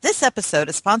This episode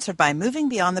is sponsored by Moving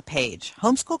Beyond the Page,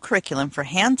 homeschool curriculum for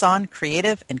hands-on,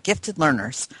 creative, and gifted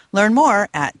learners. Learn more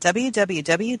at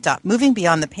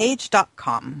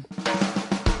www.movingbeyondthepage.com.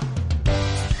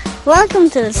 Welcome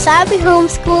to the Savvy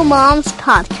Homeschool Moms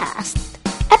Podcast,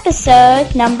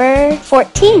 episode number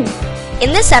 14. In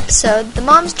this episode, the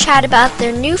moms chat about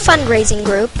their new fundraising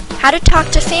group, how to talk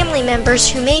to family members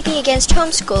who may be against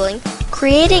homeschooling,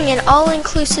 creating an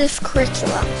all-inclusive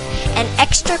curriculum, and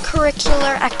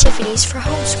extracurricular activities for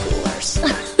homeschoolers.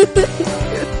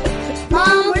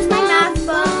 Mom, where's my math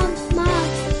book? Mom.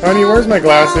 Honey, where's my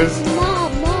glasses?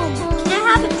 Mom. Can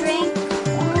I have a drink?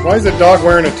 Why is the dog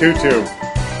wearing a tutu?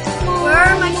 Where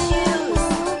are my shoes?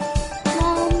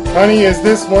 Honey, is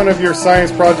this one of your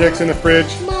science projects in the fridge?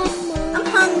 I'm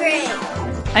hungry.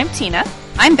 I'm Tina.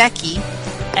 I'm Becky,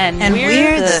 And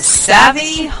we're the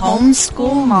Savvy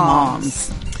Homeschool Moms.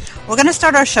 We're going to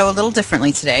start our show a little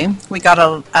differently today. We got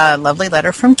a lovely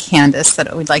letter from Candace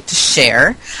that we'd like to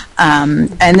share.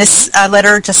 And this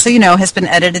letter, just so you know, has been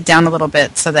edited down a little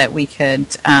bit so that we could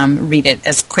read it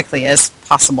as quickly as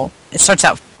possible. It starts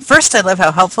out, "First, I love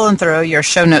how helpful and thorough your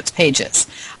show notes page is.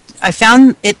 I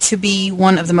found it to be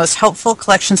one of the most helpful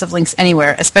collections of links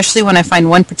anywhere, especially when I find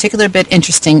one particular bit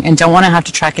interesting and don't want to have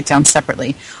to track it down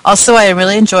separately. Also, I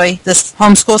really enjoy this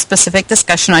homeschool-specific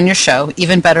discussion on your show,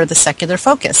 even better the secular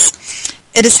focus.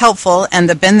 It is helpful, and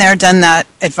the been there, done that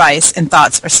advice and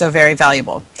thoughts are so very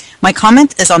valuable. My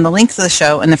comment is on the length of the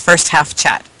show and the first half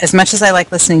chat. As much as I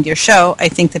like listening to your show, I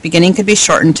think the beginning could be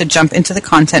shortened to jump into the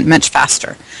content much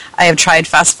faster. I have tried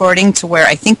fast-forwarding to where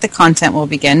I think the content will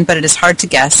begin, but it is hard to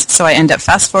guess, so I end up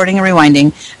fast-forwarding and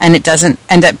rewinding, and it doesn't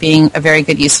end up being a very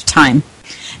good use of time.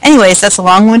 Anyways, that's a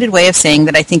long-winded way of saying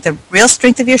that I think the real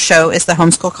strength of your show is the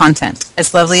homeschool content.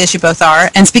 As lovely as you both are,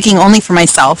 and speaking only for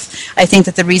myself, I think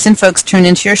that the reason folks tune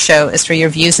into your show is for your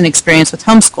views and experience with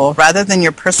homeschool rather than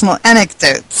your personal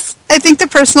anecdotes. I think the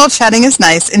personal chatting is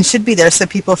nice and should be there so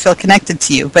people feel connected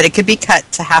to you, but it could be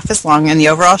cut to half as long and the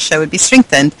overall show would be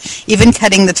strengthened. Even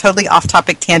cutting the totally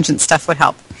off-topic tangent stuff would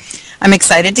help. I'm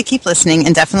excited to keep listening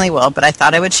and definitely will, but I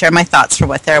thought I would share my thoughts for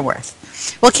what they're worth."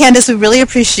 Well, Candace, we really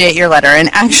appreciate your letter, and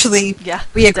actually,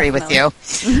 we agree with you.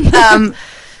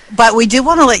 But we do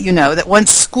want to let you know that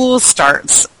once school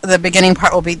starts, the beginning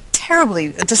part will be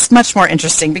just much more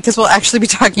interesting because we'll actually be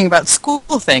talking about school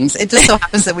things. It just so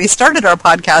happens that we started our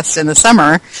podcast in the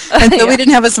summer, and so we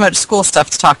didn't have as much school stuff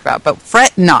to talk about. But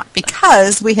fret not,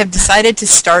 because we have decided to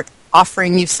start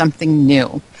offering you something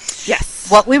new. Yes.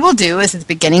 What we will do is at the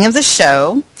beginning of the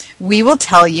show, we will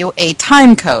tell you a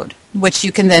time code, which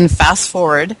you can then fast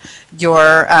forward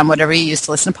your whatever you use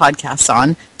to listen to podcasts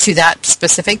on to that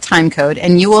specific time code,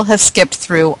 and you will have skipped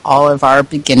through all of our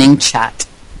beginning chat.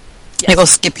 Yes. It will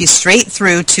skip you straight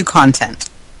through to content.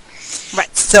 Right.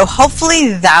 So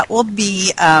hopefully that will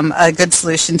be a good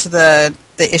solution to the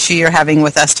issue you're having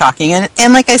with us talking.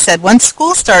 And like I said, once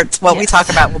school starts, what we talk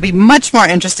about will be much more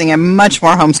interesting and much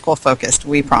more homeschool focused,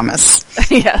 we promise.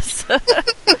 Yes.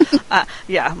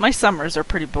 Yeah, my summers are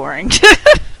pretty boring.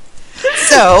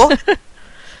 So,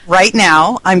 right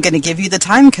now, I'm going to give you the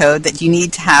time code that you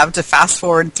need to have to fast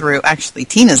forward through. Actually,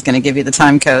 Tina's going to give you the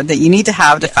time code that you need to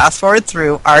have to fast forward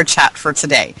through our chat for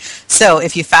today. So,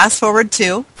 if you fast forward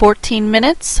to 14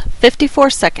 minutes,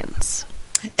 54 seconds.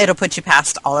 It'll put you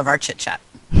past all of our chit-chat.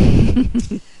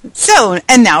 So,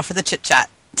 and now for the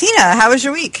chit-chat. Tina, how was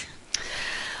your week?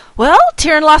 Well,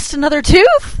 Tyrion lost another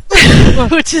tooth,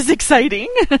 which is exciting.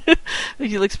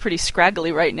 He looks pretty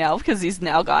scraggly right now because he's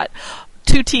now got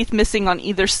 2 teeth missing on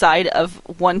either side of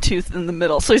 1 tooth in the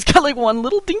middle. So he's got like one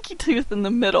little dinky tooth in the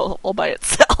middle all by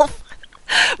itself,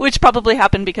 which probably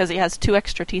happened because he has 2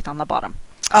 extra teeth on the bottom.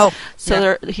 Oh,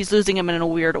 so he's losing them in a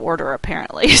weird order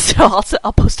apparently. So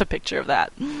I'll post a picture of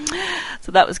that.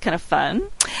 So that was kind of fun.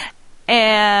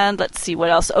 And let's see what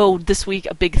else. Oh, this week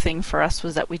a big thing for us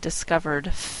was that we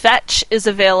discovered Fetch is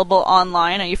available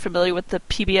online. Are you familiar with the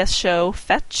PBS show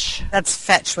Fetch? That's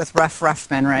Fetch with Ruff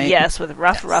Ruffman, right? Yes, with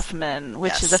Ruff Ruffman,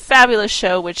 which is a fabulous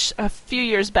show, which a few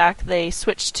years back they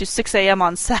switched to 6 a.m.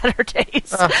 on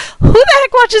Saturdays. Who the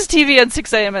heck watches TV on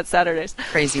 6 a.m. at Saturdays?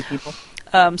 Crazy people.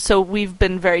 So we've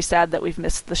been very sad that we've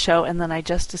missed the show, and then I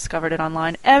just discovered it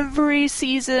online. Every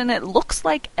season, it looks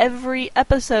like every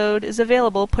episode is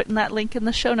available. Putting that link in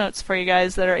the show notes for you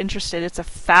guys that are interested. It's a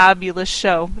fabulous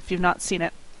show if you've not seen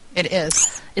it. It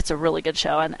is. It's a really good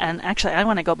show, and actually I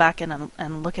want to go back in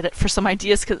and look at it for some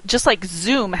ideas, cause just like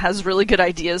Zoom has really good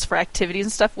ideas for activities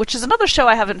and stuff, which is another show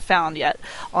I haven't found yet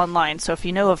online. So if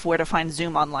you know of where to find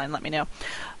Zoom online, let me know.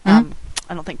 I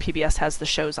don't think PBS has the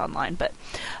shows online, but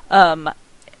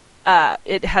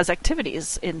it has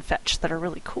activities in Fetch that are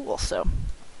really cool. So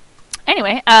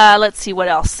Anyway, let's see what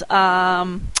else.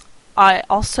 I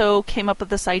also came up with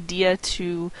this idea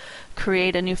to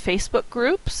create a new Facebook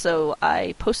group, so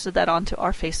I posted that onto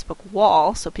our Facebook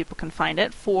wall so people can find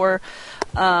it for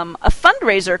a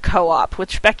fundraiser co-op,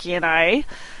 which Becky and I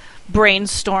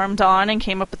brainstormed on and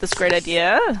came up with this great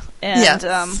idea. And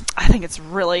yes. I think it's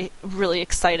really, really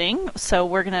exciting. So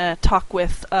we're going to talk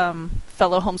with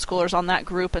fellow homeschoolers on that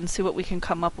group and see what we can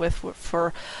come up with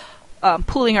for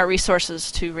pooling our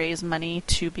resources to raise money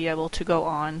to be able to go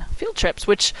on field trips,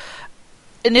 which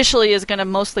initially is going to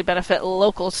mostly benefit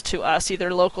locals to us,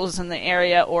 either locals in the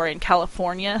area or in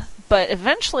California. But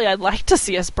eventually I'd like to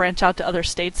see us branch out to other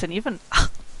states and even,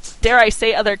 dare I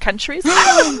say, other countries.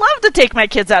 I would love to take my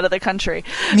kids out of the country.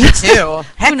 Me too.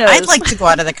 Heck, Who knows? I'd like to go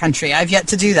out of the country. I've yet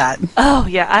to do that. Oh,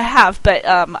 yeah, I have. But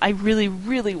I really,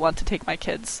 really want to take my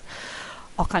kids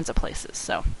all kinds of places.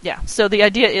 So, yeah. So the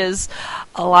idea is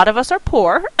a lot of us are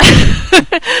poor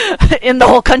in the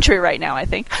whole country right now, I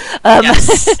think,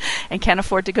 Yes. and can't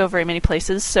afford to go very many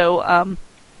places. So,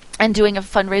 and doing a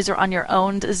fundraiser on your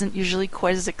own isn't usually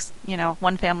quite as,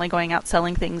 one family going out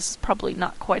selling things is probably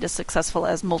not quite as successful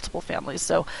as multiple families.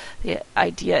 So the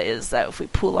idea is that if we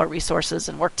pool our resources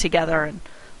and work together, and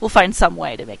we'll find some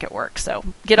way to make it work. So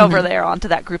get over there onto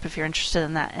that group if you're interested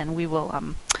in that, and we will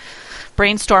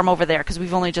brainstorm over there because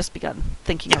we've only just begun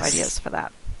thinking of ideas for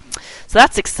that. So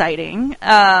that's exciting.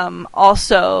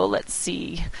 Also, let's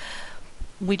see.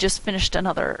 We just finished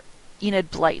another Enid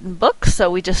Blyton book, so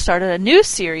we just started a new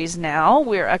series now.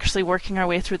 We're actually working our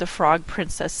way through the Frog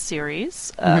Princess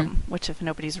series, which if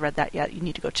nobody's read that yet, you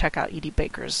need to go check out Edie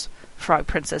Baker's Frog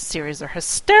Princess series. They're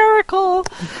hysterical.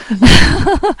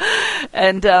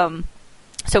 And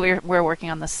so we're working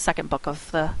on the second book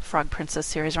of the Frog Princess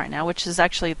series right now, which is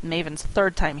actually Maven's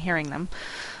third time hearing them.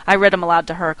 I read them aloud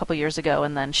to her a couple years ago,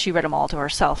 and then she read them all to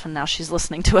herself, and now she's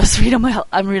listening to us read them.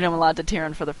 I'm reading them aloud to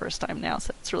Taryn for the first time now,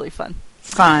 so it's really fun.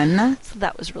 Fun. So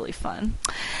that was really fun.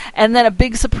 And then a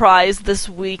big surprise this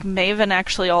week, Maven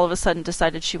actually all of a sudden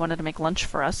decided she wanted to make lunch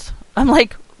for us. I'm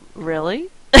like, really?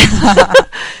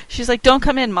 She's like, don't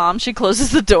come in, Mom. She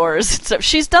closes the doors. So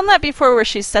she's done that before where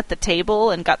she's set the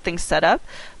table and got things set up,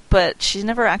 but she's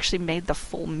never actually made the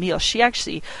full meal. She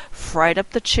actually fried up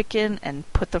the chicken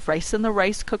and put the rice in the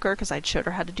rice cooker because I'd showed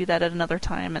her how to do that at another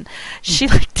time, and she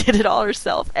did it all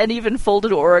herself and even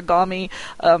folded origami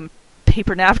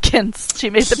paper napkins. She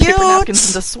made the paper napkins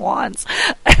into swans.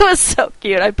 It was so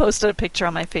cute. I posted a picture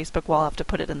on my Facebook wall. I'll have to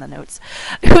put it in the notes.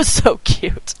 It was so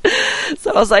cute.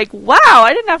 So I was like, wow,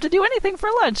 I didn't have to do anything for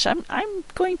lunch. I'm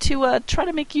going to try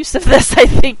to make use of this, I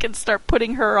think, and start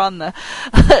putting her on the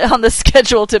on the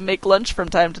schedule to make lunch from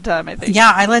time to time, I think.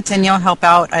 Yeah, I let Danielle help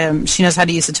out. She knows how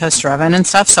to use a toaster oven and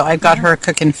stuff, so I've got her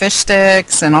cooking fish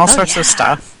sticks and all sorts of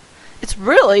stuff. It's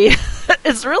really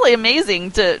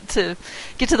amazing to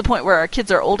get to the point where our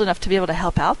kids are old enough to be able to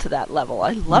help out to that level.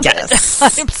 I love it.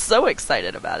 I'm so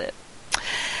excited about it.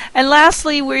 And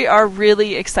lastly, we are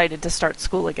really excited to start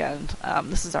school again.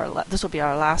 This will be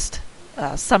our last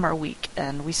summer week,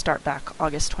 and we start back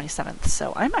August 27th.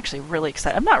 So I'm actually really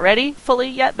excited. I'm not ready fully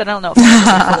yet, but I don't know if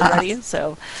I'm fully ready.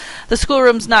 So the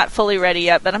schoolroom's not fully ready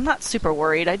yet, but I'm not super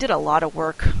worried. I did a lot of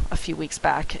work a few weeks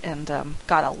back and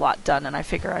got a lot done, and I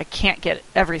figure I can't get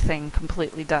everything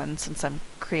completely done since I'm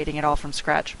creating it all from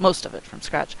scratch, most of it from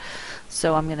scratch.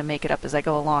 So I'm going to make it up as I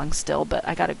go along still, but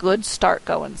I got a good start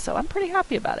going, so I'm pretty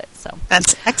happy about it. So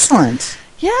that's excellent.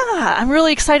 Yeah, I'm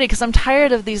really excited because I'm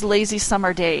tired of these lazy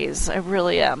summer days. I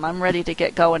really am. I'm ready to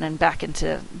get going and back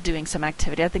into doing some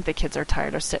activity. I think the kids are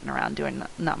tired of sitting around doing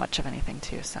not much of anything,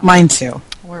 too. So mine, too.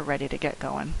 We're ready to get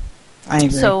going. I agree.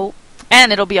 So,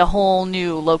 and it'll be a whole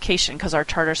new location because our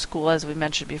charter school, as we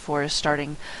mentioned before, is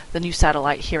starting the new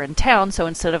satellite here in town. So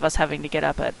instead of us having to get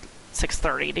up at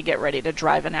 6:30 to get ready to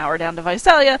drive an hour down to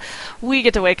Visalia, we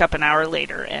get to wake up an hour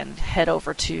later and head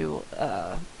over to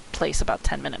place about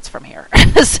 10 minutes from here.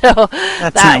 So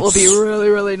that's that nice. will be really,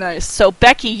 really nice. So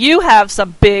Becky, you have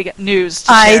some big news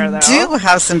to share, though. I do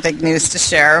have some big news to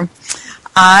share.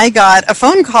 I got a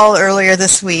phone call earlier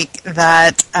this week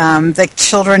that the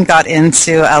children got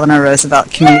into Eleanor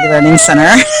Roosevelt Community Learning Center.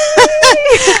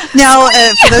 Now,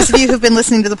 for those of you who've been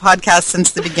listening to the podcast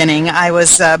since the beginning, I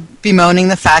was bemoaning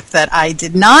the fact that I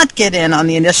did not get in on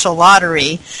the initial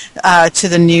lottery to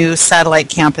the new satellite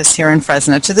campus here in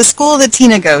Fresno, to the school that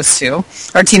Tina goes to,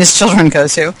 or Tina's children go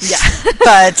to. Yeah.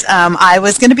 But I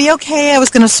was going to be okay. I was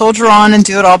going to soldier on and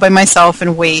do it all by myself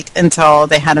and wait until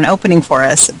they had an opening for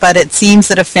us. But it seems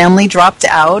that a family dropped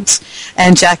out,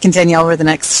 and Jack and Danielle were the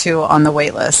next two on the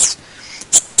wait list.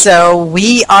 So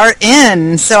we are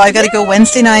in. So I got to go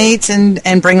Wednesday night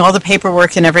and bring all the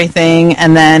paperwork and everything.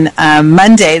 And then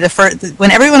Monday,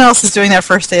 when everyone else is doing their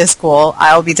first day of school,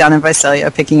 I'll be down in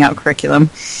Visalia picking out curriculum.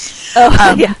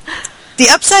 Oh, yeah. The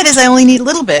upside is I only need a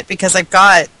little bit because I've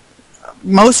got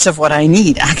most of what I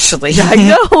need, actually. Yeah, I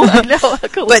know. How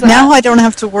cool But is that? now I don't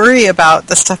have to worry about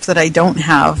the stuff that I don't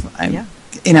have.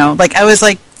 You know, like I was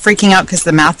like freaking out because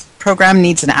the math program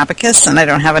needs an abacus and I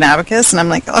don't have an abacus, and I'm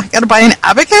like, oh, I gotta buy an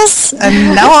abacus,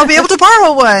 and now I'll be able to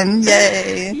borrow one.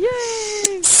 Yay!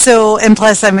 Yay! So, and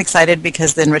plus I'm excited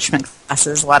because the enrichment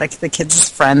classes, a lot of the kids'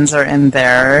 friends are in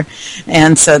there,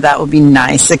 and so that will be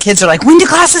nice. The kids are like, when do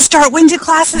classes start? When do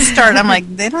classes start? I'm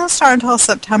like, they don't start until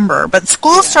September, but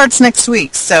school starts next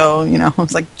week, so, you know,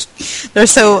 it's like, they're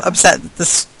so upset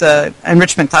that the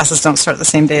enrichment classes don't start the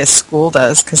same day as school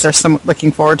does because they're so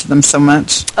looking forward to them so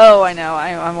much. Oh, I know.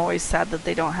 I'm always sad that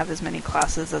they don't have as many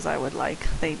classes as I would like.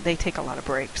 They take a lot of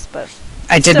breaks, but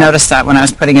I did still. notice that when I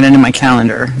was putting it into my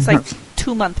calendar. It's like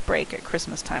 2-month break at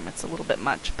Christmas time. It's a little bit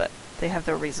much, but they have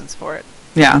their reasons for it.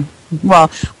 Yeah.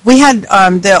 Well, we had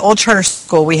the old charter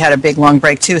school. We had a big long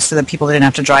break too, so that people didn't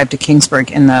have to drive to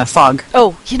Kingsburg in the fog.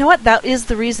 Oh, you know what? That is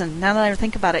the reason. Now that I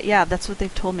think about it, yeah, that's what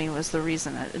they've told me was the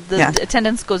reason. The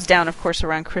attendance goes down, of course,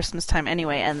 around Christmas time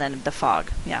anyway, and then the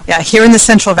fog. Yeah. Yeah. Here in the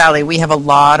Central Valley, we have a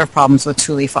lot of problems with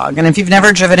Thule fog, and if you've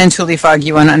never driven in Thule fog,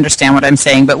 you won't understand what I'm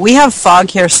saying. But we have fog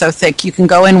here so thick, you can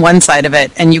go in one side of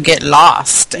it and you get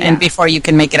lost, and before you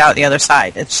can make it out the other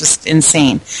side, it's just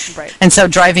insane. Right. And so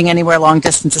driving anywhere long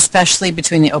distance, especially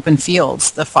between the open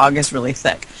fields, the fog is really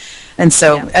thick. And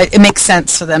so it makes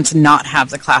sense for them to not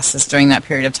have the classes during that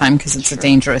period of time because it's a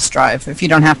dangerous drive. If you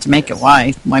don't have to make it,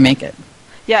 why make it?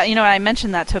 Yeah, you know, I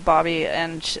mentioned that to Bobby,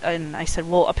 and I said,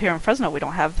 well, up here in Fresno, we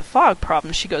don't have the fog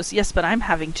problem. She goes, yes, but I'm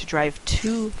having to drive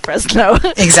to Fresno.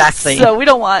 Exactly. So we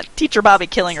don't want Teacher Bobby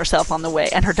killing herself on the way,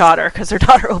 and her daughter, because her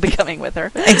daughter will be coming with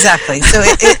her. Exactly. So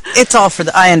it's all for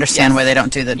I understand why they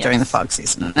don't do that during the fog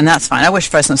season, and that's fine. I wish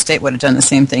Fresno State would have done the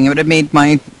same thing. It would have made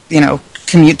my,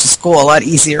 commute to school a lot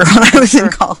easier when I was in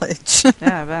college.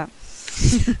 Yeah, I bet.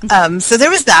 So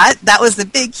there was that. That was the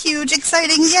big, huge,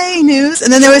 exciting, yay news.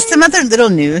 And then there was some other little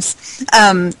news.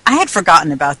 I had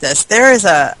forgotten about this. There is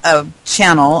a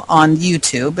channel on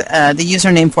YouTube. The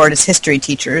username for it is History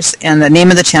Teachers, and the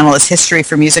name of the channel is History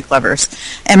for Music Lovers.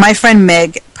 And my friend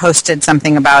Meg posted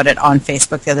something about it on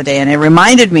Facebook the other day, and it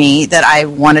reminded me that I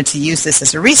wanted to use this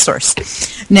as a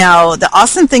resource. Now, the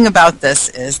awesome thing about this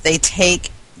is they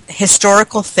take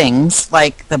historical things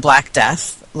like the Black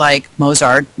Death, like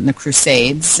Mozart and the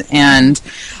Crusades and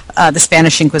the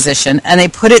Spanish Inquisition, and they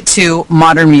put it to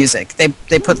modern music. They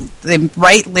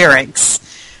write lyrics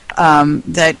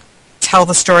that tell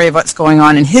the story of what's going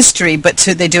on in history, but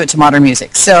they do it to modern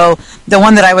music. So the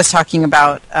one that I was talking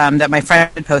about that my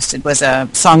friend had posted was a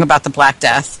song about the Black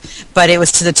Death, but it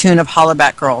was to the tune of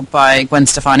Hollaback Girl by Gwen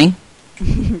Stefani.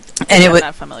 And I'm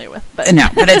not familiar with, but no,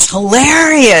 but it's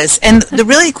hilarious. And the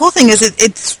really cool thing is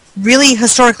it's really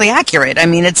historically accurate. I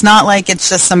mean, it's not like it's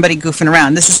just somebody goofing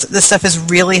around. This stuff is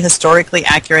really historically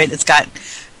accurate. It's got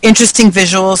interesting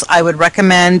visuals. I would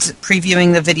recommend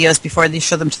previewing the videos before they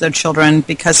show them to their children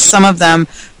because some of them,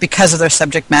 because of their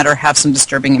subject matter, have some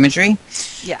disturbing imagery.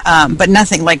 Yeah. But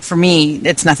nothing, like for me,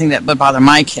 it's nothing that would bother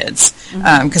my kids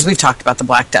because we've talked about the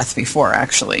Black Death before,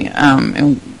 actually,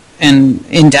 and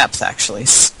in depth, actually,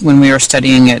 when we were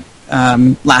studying it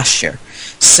last year.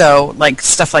 So, like,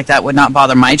 stuff like that would not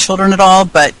bother my children at all,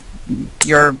 but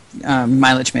your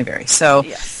mileage may vary. So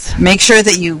make sure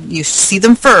that you see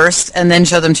them first and then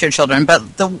show them to your children.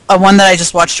 But the one that I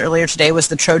just watched earlier today was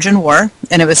the Trojan War,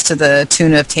 and it was to the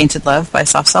tune of Tainted Love by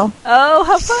Soft Cell. Oh,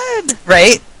 how fun!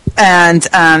 Right? And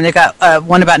they got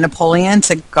one about Napoleon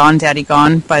to Gone Daddy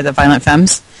Gone by the Violent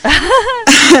Femmes.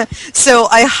 So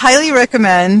I highly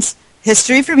recommend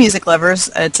History for Music Lovers.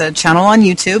 It's a channel on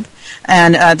YouTube,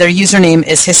 and their username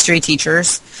is History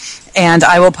Teachers. And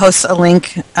I will post a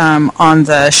link on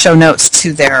the show notes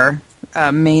to their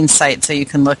main site so you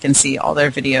can look and see all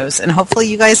their videos. And hopefully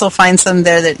you guys will find some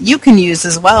there that you can use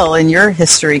as well in your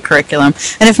history curriculum.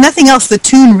 And if nothing else, the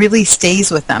tune really stays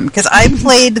with them. Because I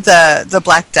played the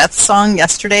Black Death song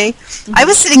yesterday. I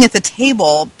was sitting at the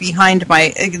table behind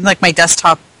my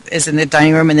desktop is in the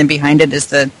dining room, and then behind it is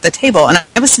the table. And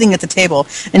I was sitting at the table,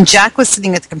 and Jack was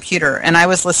sitting at the computer, and I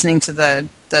was listening to the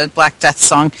Black Death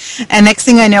song. And next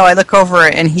thing I know, I look over,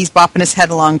 and he's bopping his head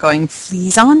along going,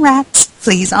 "Fleas on rats,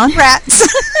 fleas on rats."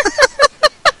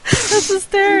 That's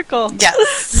hysterical.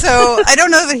 Yes. So I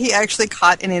don't know that he actually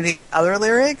caught any of the other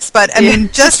lyrics, but I mean,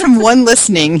 just from one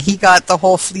listening, he got the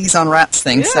whole fleas on rats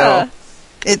thing. Yeah. So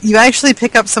you actually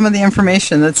pick up some of the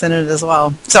information that's in it as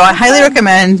well. So I highly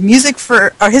recommend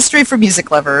History for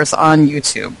Music Lovers on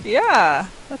YouTube. Yeah,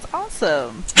 that's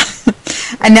awesome.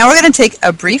 And now we're going to take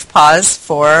a brief pause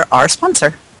for our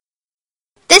sponsor.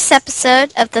 This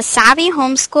episode of the Savvy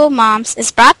Homeschool Moms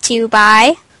is brought to you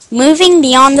by Moving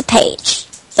Beyond the Page,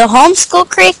 the homeschool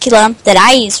curriculum that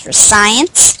I use for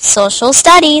science, social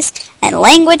studies, and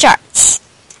language arts.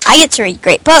 I get to read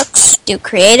great books, do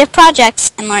creative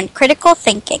projects, and learn critical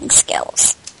thinking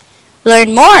skills.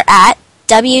 Learn more at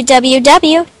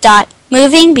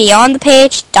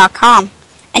www.movingbeyondthepage.com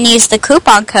and use the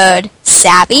coupon code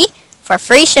SAVVY for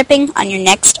free shipping on your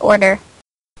next order.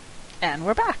 And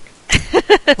we're back.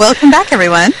 Welcome back,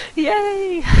 everyone.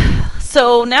 Yay!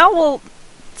 So now we'll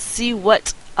see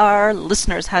what our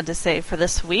listeners had to say for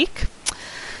this week.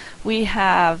 We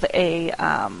have a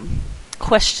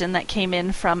question that came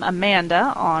in from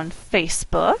Amanda on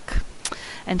Facebook,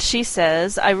 and she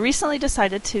says, I recently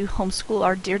decided to homeschool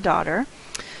our dear daughter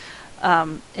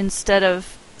instead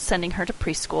of sending her to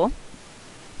preschool.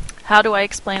 How do I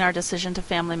explain our decision to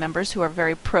family members who are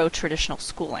very pro-traditional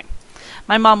schooling?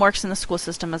 My mom works in the school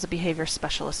system as a behavior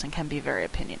specialist and can be very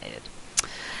opinionated.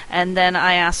 And then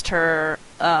I asked her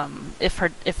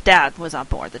if Dad was on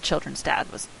board, the children's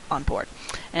dad was on board.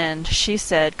 And she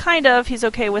said, kind of, he's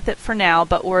okay with it for now,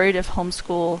 but worried if we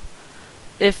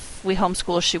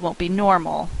homeschool, she won't be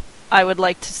normal. I would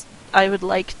like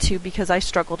to because I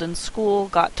struggled in school,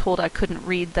 got told I couldn't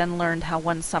read, then learned how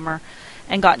one summer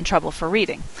and got in trouble for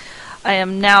reading. I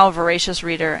am now a voracious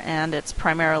reader, and it's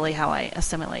primarily how I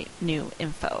assimilate new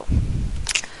info.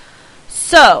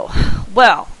 So,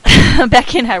 well,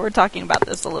 Becky and I were talking about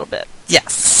this a little bit.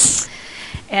 Yes.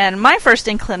 And my first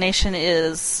inclination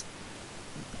is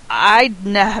I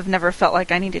have never felt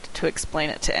like I needed to explain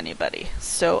it to anybody.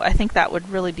 So I think that would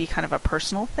really be kind of a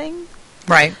personal thing.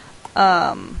 Right.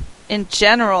 In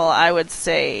general, I would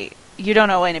say you don't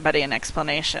owe anybody an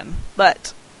explanation.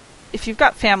 But if you've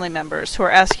got family members who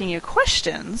are asking you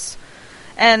questions,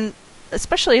 and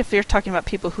especially if you're talking about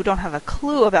people who don't have a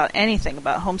clue about anything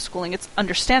about homeschooling, it's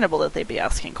understandable that they'd be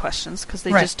asking questions because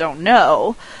they just don't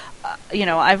know.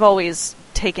 I've always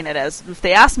taken it as if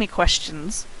they ask me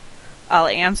questions, I'll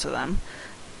answer them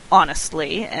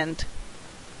honestly and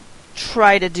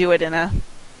try to do it in a,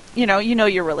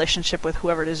 your relationship with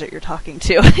whoever it is that you're talking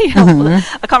to.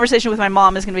 A conversation with my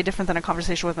mom is going to be different than a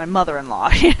conversation with my mother-in-law.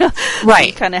 Right.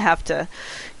 You kind of have to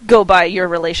go by your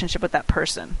relationship with that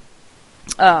person.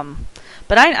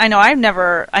 But I know I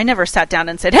never sat down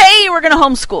and said, hey, we're going to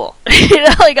homeschool.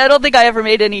 I don't think I ever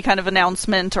made any kind of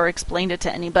announcement or explained it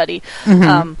to anybody.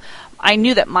 Mm-hmm. I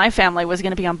knew that my family was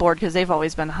going to be on board because they've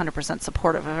always been 100%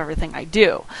 supportive of everything I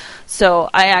do. So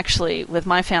I actually, with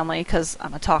my family, because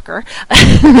I'm a talker,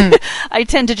 I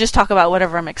tend to just talk about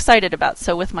whatever I'm excited about.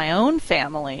 So with my own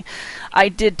family, I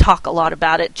did talk a lot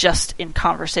about it just in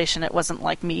conversation. It wasn't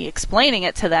like me explaining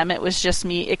it to them. It was just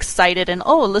me excited and,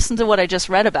 oh, listen to what I just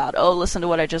read about. Oh, listen to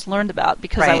what I just learned about,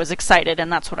 because I was excited,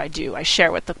 and that's what I do. I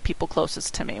share with the people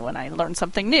closest to me when I learn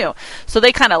something new. So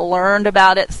they kind of learned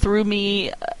about it through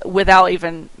me without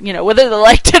even, whether they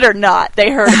liked it or not,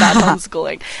 they heard about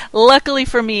homeschooling. Luckily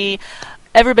for me,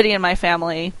 everybody in my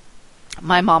family,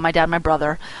 my mom, my dad, my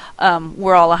brother,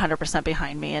 were all 100%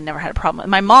 behind me and never had a problem.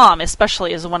 My mom,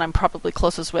 especially, is the one I'm probably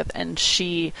closest with, and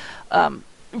she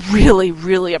really,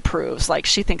 really approves. Like,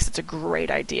 she thinks it's a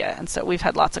great idea, and so we've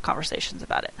had lots of conversations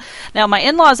about it. Now, my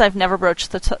in-laws, I've never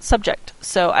broached the subject,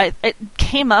 so it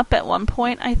came up at one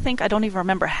point, I think. I don't even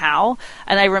remember how,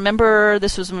 and I remember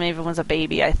this was when Maven was a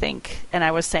baby, I think, and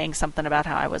I was saying something about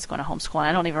how I was going to homeschool, and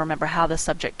I don't even remember how the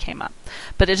subject came up.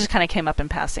 But it just kind of came up in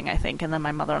passing, I think, and then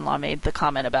my mother-in-law made the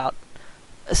comment about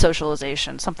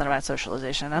socialization, something about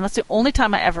socialization, and that's the only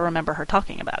time I ever remember her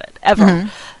talking about it, ever. Mm-hmm.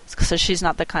 So she's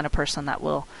not the kind of person that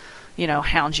will,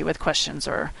 hound you with questions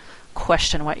or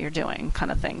question what you're doing,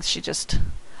 kind of things. She just,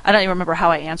 I don't even remember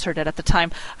how I answered it at the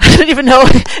time. I don't even know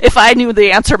if I knew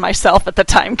the answer myself at the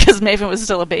time, because Maven was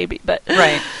still a baby. But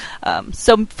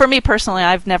so for me personally,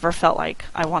 I've never felt like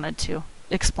I wanted to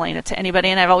explain it to anybody,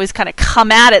 and I've always kind of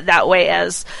come at it that way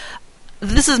as,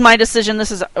 this is my decision,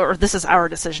 this is our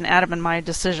decision, Adam and my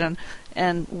decision,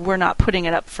 and we're not putting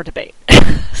it up for debate.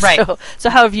 Right.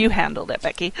 So how have you handled it,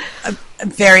 Becky?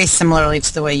 Very similarly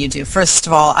to the way you do. First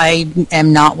of all, I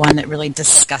am not one that really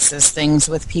discusses things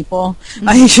with people.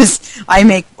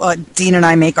 Mm-hmm. Dean and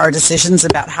I make our decisions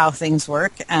about how things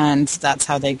work, and that's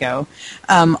how they go.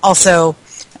 Also,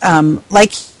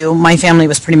 like you, my family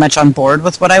was pretty much on board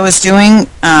with what I was doing.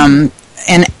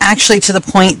 And actually to the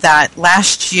point that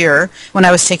last year, when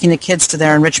I was taking the kids to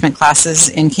their enrichment classes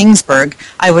in Kingsburg,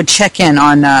 I would check in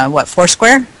on,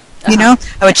 Foursquare? You know,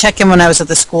 I would check in when I was at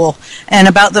the school, and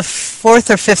about the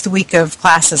fourth or fifth week of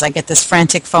classes, I get this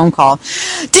frantic phone call.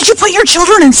 Did you put your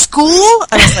children in school?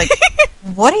 I was like,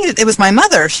 what are you? It was my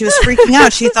mother. She was freaking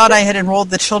out. She thought I had enrolled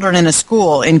the children in a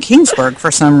school in Kingsburg for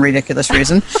some ridiculous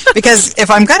reason. Because if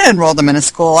I'm going to enroll them in a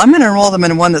school, I'm going to enroll them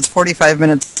in one that's 45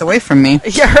 minutes away from me.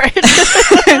 Yeah, right.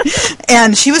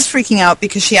 And she was freaking out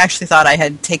because she actually thought I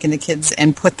had taken the kids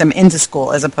and put them into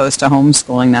school as opposed to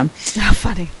homeschooling them. How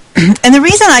funny. And the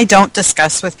reason I don't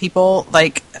discuss with people,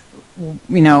 like,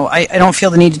 you know, I don't feel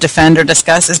the need to defend or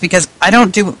discuss is because I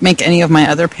don't make any of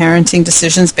my other parenting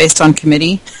decisions based on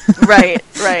committee. Right.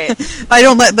 I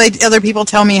don't let other people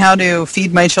tell me how to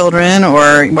feed my children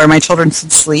or where my children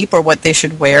should sleep or what they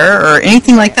should wear or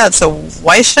anything like that. So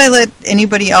why should I let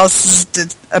anybody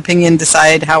else's opinion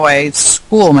decide how I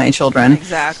school my children?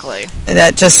 Exactly.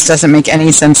 That just doesn't make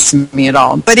any sense to me at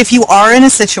all. But if you are in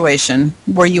a situation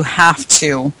where you have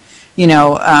to, you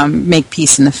know, make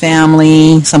peace in the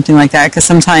family, something like that, because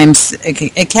sometimes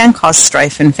it can cause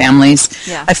strife in families.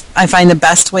 Yeah. I find the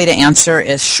best way to answer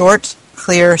is short,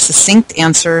 clear, succinct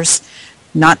answers,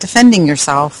 not defending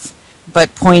yourself,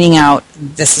 but pointing out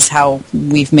this is how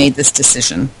we've made this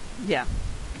decision. Yeah.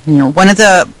 You know, one of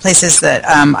the places that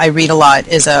I read a lot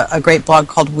is a great blog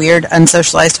called Weird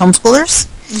Unsocialized Homeschoolers.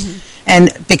 Mm-hmm.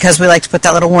 And because we like to put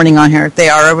that little warning on here, they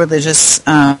are a religious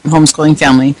homeschooling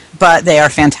family, but they are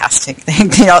fantastic.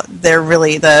 They're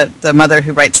really, the mother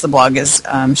who writes the blog is,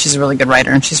 she's a really good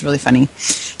writer and she's really funny.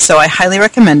 So I highly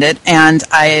recommend it. And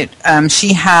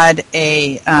she had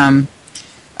a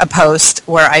post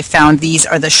where I found these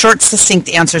are the short, succinct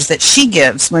answers that she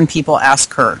gives when people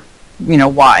ask her, you know,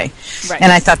 why. Right.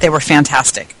 And I thought they were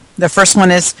fantastic. The first one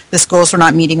is, the schools are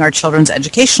not meeting our children's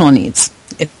educational needs.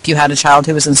 If you had a child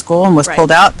who was in school and was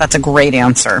pulled out, that's a great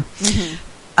answer.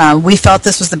 Mm-hmm. We felt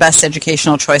this was the best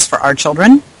educational choice for our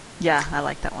children. Yeah, I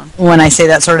like that one. When I say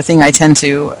that sort of thing, I tend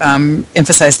to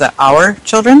emphasize the our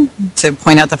children to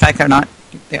point out the fact they're not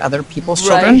the other people's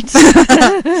children.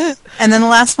 And then the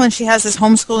last one she has is,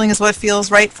 homeschooling is what feels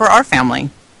right for our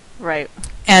family. Right.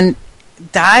 And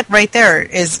that right there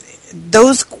is,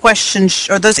 those questions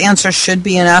or those answers should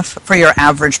be enough for your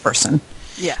average person.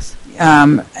 Yes.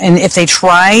 And if they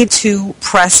try to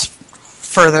press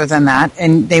further than that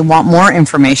and they want more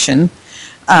information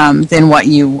than what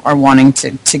you are wanting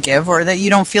to give, or that you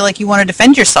don't feel like you want to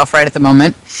defend yourself right at the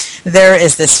moment, there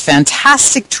is this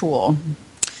fantastic tool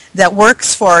that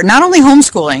works for not only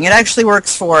homeschooling, it actually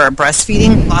works for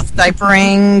breastfeeding, cloth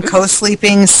diapering,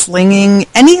 co-sleeping, slinging,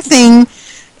 anything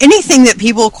that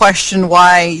people question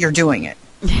why you're doing it.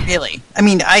 Really. I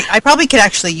mean, I probably could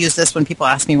actually use this when people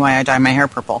ask me why I dye my hair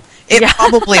purple. It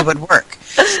probably would work.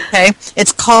 Okay?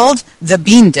 It's called the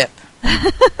Bean Dip.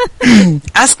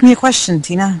 Ask me a question,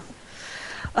 Tina.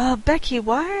 Becky,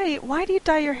 why do you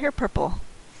dye your hair purple?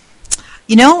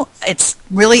 You know, it's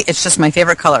just my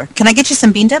favorite color. Can I get you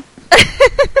some Bean Dip?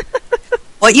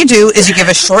 What you do is you give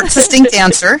a short, succinct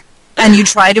answer, and you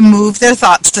try to move their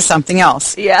thoughts to something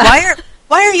else. Yeah.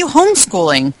 Why are you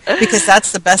homeschooling? Because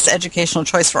that's the best educational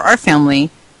choice for our family.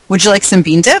 Would you like some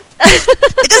Bean Dip?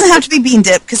 It doesn't have to be Bean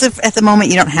Dip, because if at the moment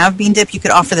you don't have Bean Dip, you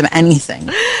could offer them anything.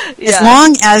 Yeah. As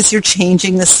long as you're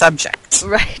changing the subject.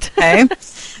 Right. Okay?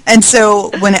 And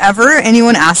so whenever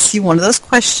anyone asks you one of those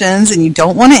questions and you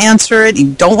don't want to answer it,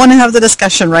 you don't want to have the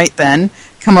discussion right then,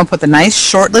 come up with a nice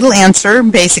short little answer,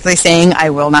 basically saying, I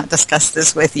will not discuss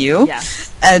this with you. Yeah.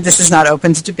 This is not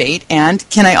open to debate. And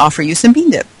can I offer you some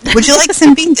Bean Dip? Would you like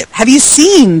some Bean Dip? Have you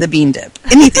seen the Bean Dip?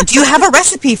 Anything? Do you have a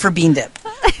recipe for Bean Dip?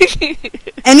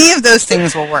 Any of those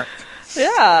things will work.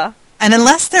 Yeah. And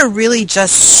unless they're really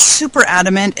just super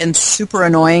adamant and super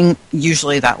annoying,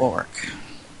 usually that will work.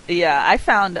 Yeah, I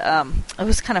found it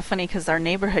was kind of funny because our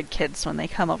neighborhood kids, when they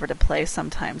come over to play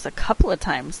sometimes, a couple of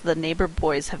times, the neighbor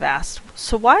boys have asked,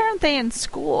 so why aren't they in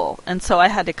school? And so I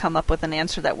had to come up with an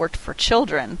answer that worked for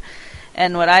children.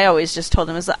 And what I always just told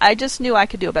them is, I just knew I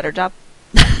could do a better job.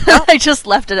 I just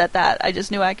left it at that. I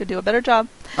just knew I could do a better job.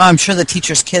 Oh, I'm sure the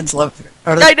teacher's kids love it.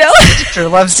 I know. The teacher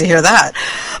loves to hear that.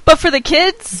 But for the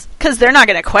kids, because they're not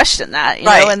going to question that, you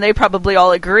know, and they probably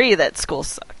all agree that school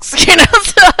sucks. You know,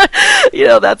 so, you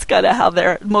know, that's kind of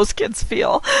how most kids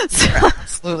feel. So, you're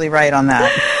absolutely right on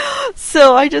that.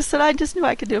 So I just said, I just knew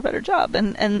I could do a better job,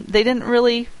 and they didn't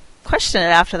really question it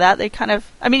after that. They kind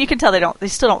of, I mean, you can tell they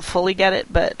still don't fully get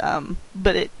it, but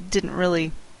it didn't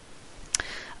really.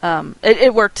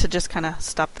 It worked to just kind of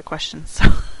stop the questions. So.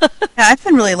 Yeah, I've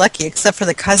been really lucky, except for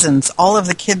the cousins. All of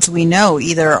the kids we know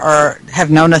either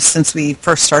have known us since we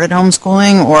first started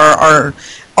homeschooling, or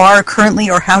are currently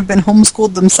or have been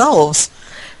homeschooled themselves.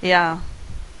 Yeah.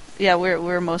 Yeah,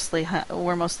 we're mostly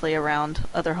around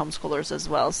other homeschoolers as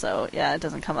well, so yeah, it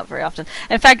doesn't come up very often.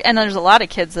 In fact, and there's a lot of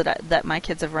kids that my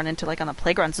kids have run into, like on the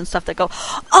playgrounds and stuff, that go,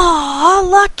 "Oh,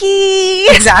 lucky!"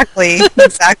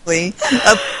 Exactly.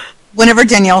 Whenever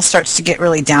Danielle starts to get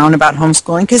really down about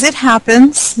homeschooling, because it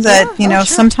happens that, sure.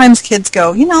 Sometimes kids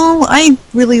go, I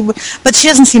really but she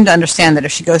doesn't seem to understand that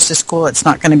if she goes to school, it's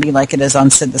not going to be like it is on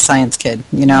Sid the Science Kid,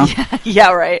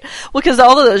 Yeah, right. Well, because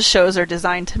all of those shows are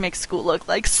designed to make school look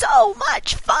like so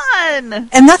much fun.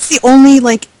 And that's the only,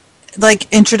 like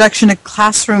introduction to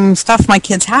classroom stuff my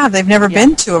kids have. They've never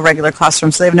been to a regular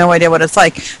classroom, so they have no idea what it's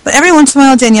like. But every once in a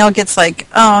while, Danielle gets like,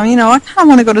 I kind of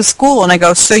want to go to school. And I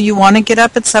go, so you want to get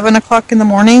up at 7 o'clock in the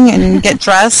morning and get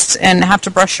dressed and have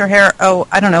to brush your hair,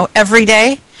 I don't know, every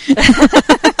day?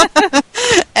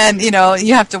 And,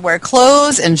 you have to wear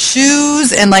clothes and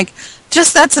shoes and,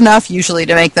 just that's enough usually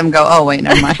to make them go, oh, wait,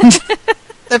 never mind.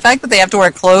 The fact that they have to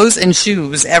wear clothes and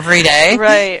shoes every day,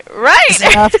 right, is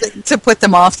enough to put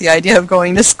them off the idea of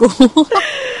going to school.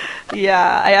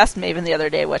 Yeah, I asked Maven the other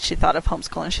day what she thought of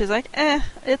homeschooling. She's like,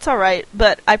 it's all right,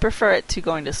 but I prefer it to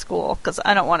going to school because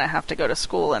I don't want to have to go to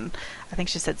school. And I think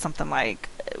she said something like,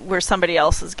 where somebody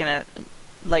else is going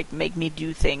to make me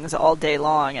do things all day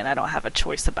long and I don't have a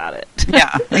choice about it.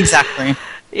 Yeah, exactly.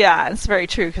 Yeah, it's very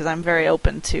true because I'm very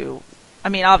open to,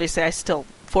 obviously I still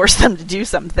force them to do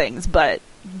some things, but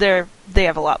they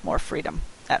have a lot more freedom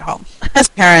at home. As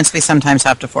parents, we sometimes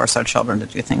have to force our children to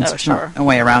do things. There's no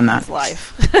way around that. It's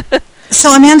life.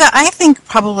 So, Amanda, I think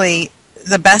probably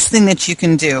the best thing that you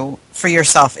can do for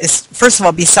yourself is, first of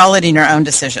all, be solid in your own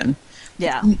decision.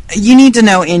 Yeah. You need to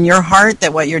know in your heart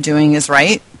that what you're doing is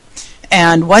right.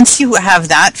 And once you have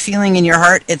that feeling in your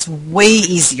heart, it's way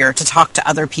easier to talk to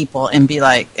other people and be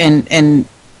like, and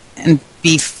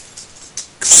be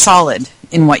solid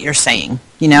in what you're saying.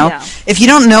 Yeah. If you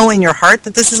don't know in your heart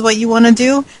that this is what you want to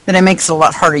do, then it makes it a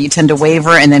lot harder. You tend to waver,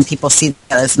 and then people see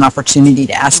that as an opportunity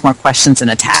to ask more questions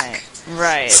and attack.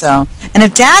 Right. So, and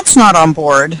if Dad's not on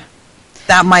board,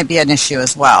 that might be an issue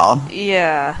as well.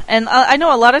 Yeah, and I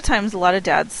know a lot of times a lot of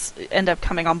dads end up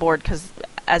coming on board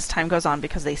as time goes on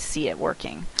because they see it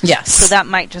working. Yes. So that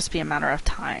might just be a matter of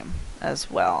time as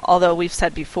well. Although we've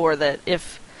said before that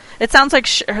if it sounds like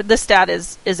this dad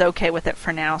is okay with it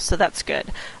for now, so that's good.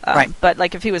 Right. But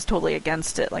if he was totally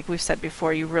against it, like we've said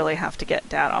before, you really have to get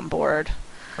Dad on board.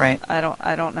 Right. I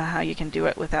don't know how you can do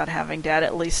it without having Dad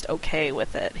at least okay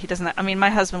with it. He doesn't.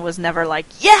 My husband was never like,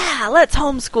 yeah, let's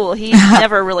homeschool. He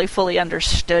never really fully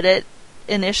understood it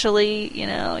initially.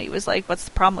 He was like, what's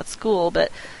the problem with school?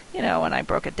 But when I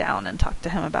broke it down and talked to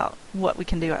him about what we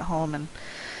can do at home and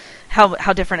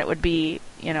how different it would be,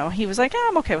 he was like,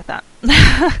 I'm okay with that.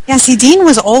 Yeah, see, Dean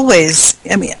was always,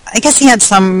 I guess he had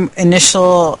some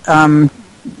initial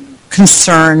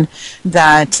concern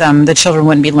that the children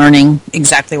wouldn't be learning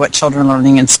exactly what children are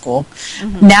learning in school.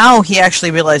 Mm-hmm. Now he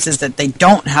actually realizes that they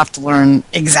don't have to learn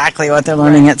exactly what they're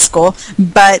learning at school,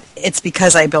 but it's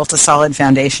because I built a solid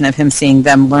foundation of him seeing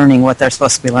them learning what they're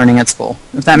supposed to be learning at school,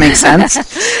 if that makes sense.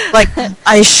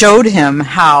 I showed him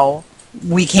how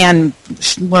we can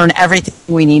learn everything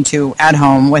we need to at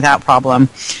home without problem,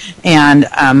 and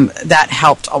that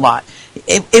helped a lot.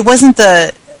 It wasn't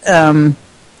the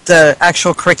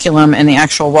actual curriculum and the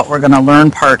actual what we're going to learn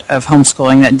part of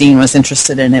homeschooling that Dean was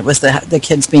interested in. It was the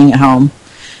kids being at home.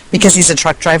 Because he's a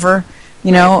truck driver,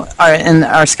 and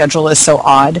our schedule is so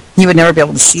odd, he would never be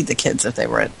able to see the kids if they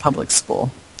were at public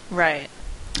school. Right.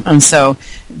 And so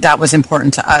that was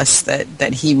important to us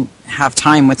that he have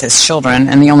time with his children,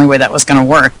 and the only way that was going to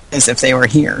work is if they were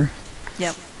here.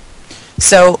 Yep.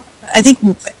 So I think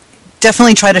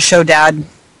definitely try to show Dad,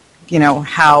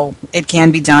 how it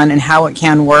can be done and how it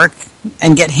can work,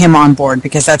 and get him on board,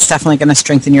 because that's definitely going to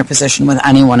strengthen your position with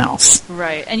anyone else.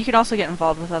 Right, and you can also get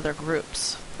involved with other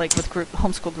groups, like with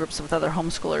homeschool groups with other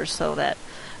homeschoolers, so that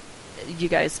you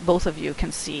guys, both of you,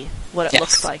 can see what it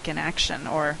looks like in action,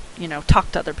 or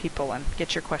talk to other people and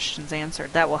get your questions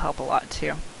answered. That will help a lot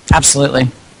too. Absolutely.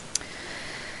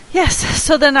 Yes.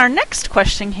 So then our next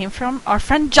question came from our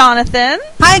friend Jonathan.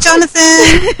 Hi,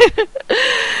 Jonathan.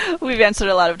 We've answered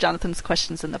a lot of Jonathan's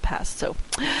questions in the past, so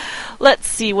let's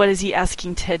see, what is he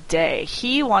asking today?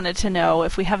 He wanted to know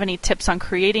if we have any tips on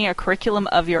creating a curriculum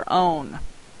of your own.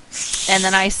 And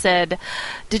then I said,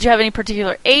 did you have any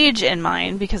particular age in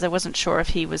mind? Because I wasn't sure if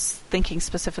he was thinking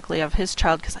specifically of his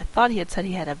child, because I thought he had said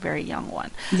he had a very young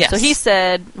one. Yes. So he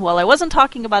said, well, I wasn't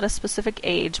talking about a specific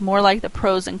age, more like the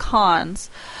pros and cons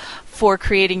for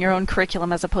creating your own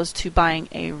curriculum as opposed to buying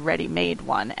a ready-made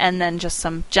one. And then just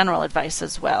some general advice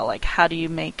as well, like how do you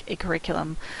make a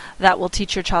curriculum that will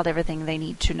teach your child everything they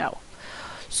need to know.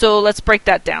 So let's break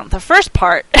that down. The first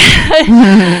part,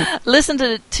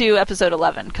 listen to episode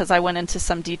 11, because I went into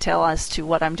some detail as to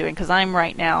what I'm doing, because I'm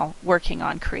right now working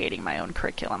on creating my own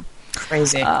curriculum.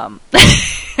 Crazy.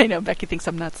 I know, Becky thinks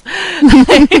I'm nuts.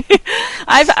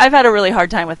 I've had a really hard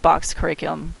time with box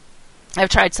curriculum. I've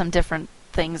tried some different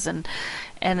things, and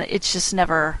it's just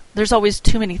never, there's always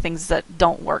too many things that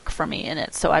don't work for me in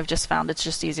it, so I've just found it's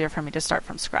just easier for me to start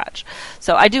from scratch.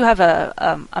 So I do have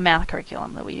a math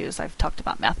curriculum that we use. I've talked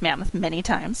about Math Mammoth many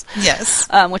times. Yes.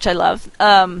 Which I love.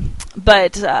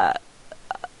 But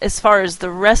as far as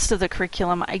the rest of the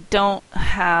curriculum, I don't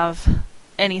have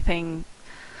anything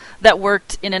that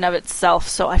worked in and of itself,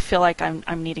 so I feel like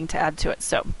I'm needing to add to it.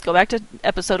 So go back to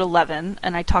episode 11,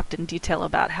 and I talked in detail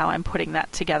about how I'm putting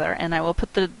that together, and I will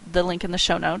put the link in the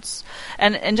show notes.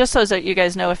 And just so that you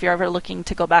guys know, if you're ever looking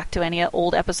to go back to any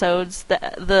old episodes,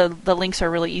 the links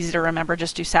are really easy to remember.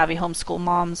 Just do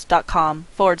savvyhomeschoolmoms.com/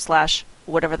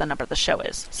 whatever the number of the show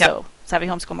is. Yep. So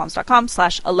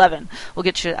savvyhomeschoolmoms.com/11 will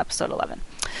get you to episode 11.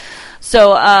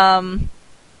 So,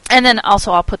 and then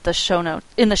also I'll put the show note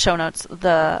in the show notes,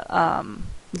 the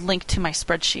link to my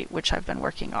spreadsheet, which I've been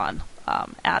working on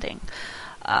adding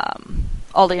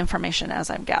all the information as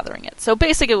I'm gathering it. So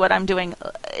basically what I'm doing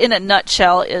in a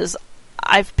nutshell is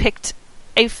I've picked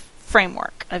a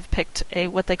framework. I've picked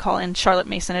what they call in Charlotte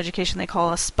Mason education, they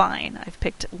call a spine. I've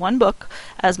picked one book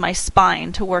as my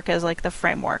spine to work as like the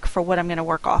framework for what I'm going to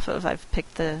work off of. I've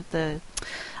picked the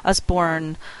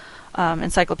Usborne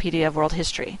Encyclopedia of World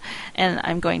History, and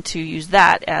I'm going to use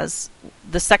that as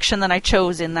the section that I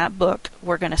chose in that book.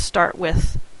 We're going to start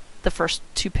with the first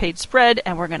 2-page spread,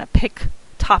 and we're going to pick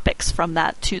topics from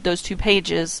those 2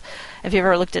 pages. If you've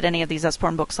ever looked at any of these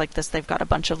Usborne books like this, they've got a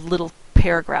bunch of little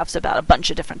paragraphs about a bunch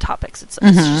of different topics. It's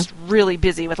just really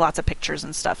busy with lots of pictures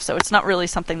and stuff, so it's not really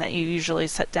something that you usually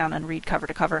sit down and read cover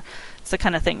to cover. It's the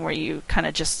kind of thing where you kind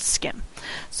of just skim.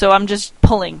 So I'm just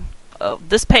pulling,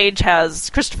 this page has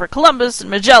Christopher Columbus and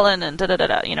Magellan and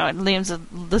da-da-da-da, it leaves a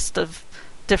list of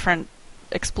different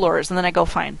explorers, and then I go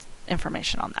find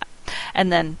information on that.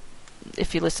 And then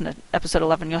if you listen to episode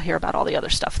 11, you'll hear about all the other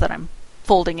stuff that I'm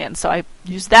folding in. So I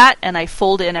use that, and I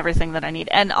fold in everything that I need.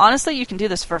 And honestly, you can do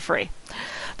this for free.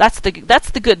 That's the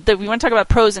good. We want to talk about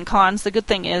pros and cons. The good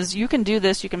thing is you can do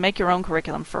this. You can make your own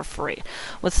curriculum for free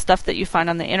with stuff that you find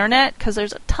on the internet, because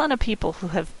there's a ton of people who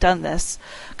have done this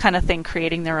kind of thing,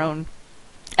 creating their own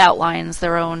outlines,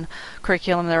 their own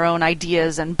curriculum, their own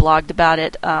ideas, and blogged about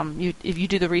it. If you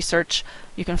do the research,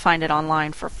 you can find it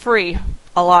online for free,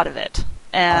 a lot of it.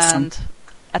 And awesome.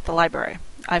 At the library,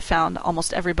 I found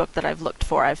almost every book that I've looked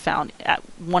for, I've found at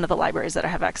one of the libraries that I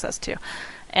have access to.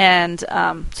 And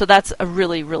so that's a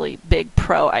really, really big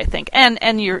pro, I think.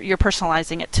 And you're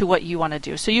personalizing it to what you want to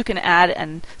do. So you can add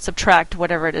and subtract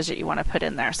whatever it is that you want to put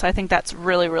in there. So I think that's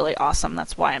really, really awesome.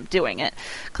 That's why I'm doing it,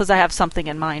 because I have something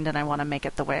in mind and I want to make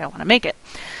it the way I want to make it.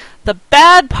 The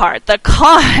bad part, the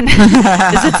con,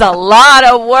 is it's a lot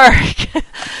of work.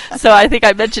 So I think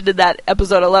I mentioned in that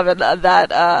episode 11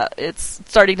 that it's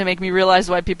starting to make me realize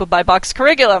why people buy box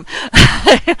curriculum,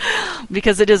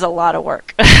 because it is a lot of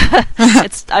work.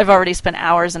 I've already spent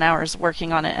hours and hours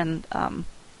working on it, and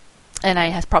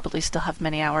I probably still have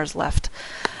many hours left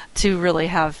to really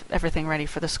have everything ready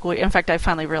for the school year. In fact, I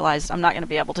finally realized I'm not going to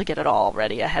be able to get it all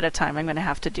ready ahead of time. I'm going to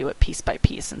have to do it piece by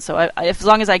piece. And so as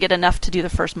long as I get enough to do the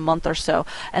first month or so,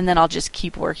 and then I'll just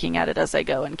keep working at it as I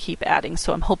go and keep adding.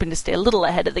 So I'm hoping to stay a little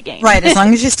ahead of the game. Right. As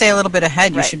long as you stay a little bit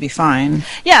ahead, you should be fine.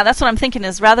 Yeah, that's what I'm thinking,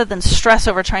 is rather than stress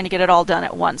over trying to get it all done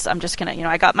at once, I'm just going to,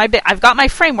 I've got my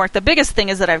framework. The biggest thing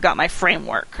is that I've got my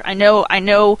framework. I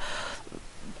know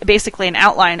basically an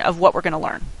outline of what we're going to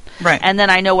learn. Right. And then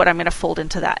I know what I'm going to fold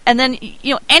into that. And then,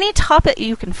 any topic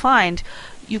you can find,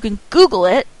 you can Google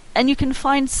it, and you can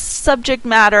find subject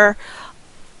matter.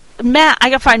 I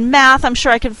can find math. I'm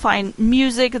sure I can find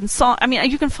music and song. I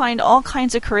mean, you can find all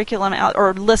kinds of curriculum out,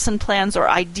 or lesson plans or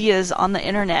ideas on the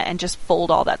internet, and just fold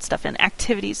all that stuff in.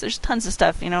 Activities. There's tons of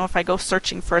stuff. If I go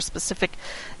searching for a specific,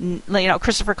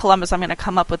 Christopher Columbus, I'm going to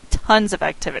come up with tons of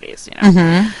activities.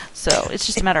 So it's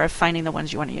just a matter of finding the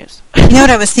ones you want to use.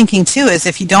 What I was thinking too is,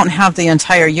 if you don't have the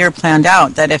entire year planned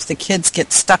out, that if the kids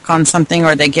get stuck on something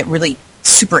or they get really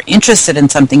super interested in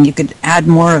something, you could add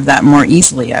more of that more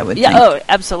easily, I would think. Oh,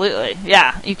 absolutely.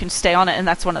 Yeah, you can stay on it, and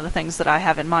that's one of the things that I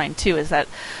have in mind too, is that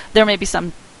there may be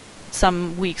some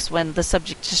weeks when the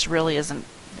subject just really isn't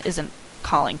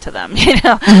calling to them,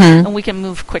 and we can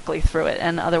move quickly through it,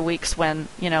 and other weeks when,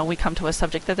 we come to a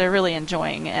subject that they're really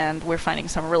enjoying and we're finding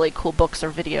some really cool books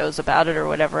or videos about it or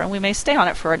whatever, and we may stay on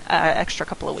it for an extra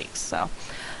couple of weeks. So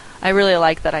I really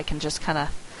like that I can just kind of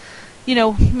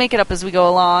make it up as we go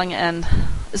along, and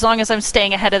as long as I'm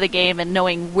staying ahead of the game and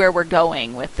knowing where we're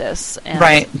going with this, and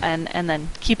Right. and then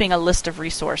keeping a list of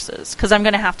resources, because I'm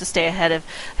going to have to stay ahead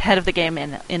of the game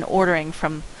in ordering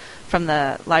from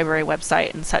the library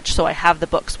website and such, so I have the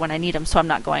books when I need them. So I'm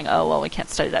not going, oh well, we can't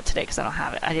study that today because I don't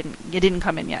have it. It didn't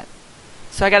come in yet.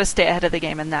 So I got to stay ahead of the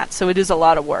game in that. So it is a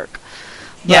lot of work.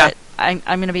 Yeah. But I'm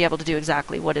going to be able to do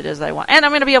exactly what it is that I want, and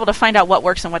I'm going to be able to find out what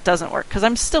works and what doesn't work, because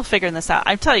I'm still figuring this out.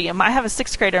 I'm telling you, I have a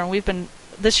 6th grader, and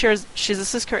this year she's a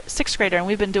 6th grader, and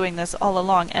we've been doing this all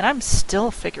along, and I'm still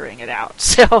figuring it out.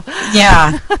 So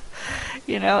Yeah.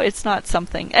 it's not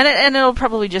something, and it'll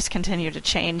probably just continue to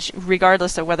change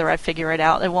regardless of whether I figure it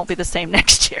out. It won't be the same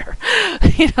next year.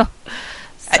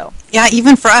 So Yeah,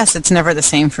 even for us, it's never the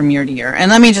same from year to year. And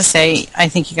let me just say, I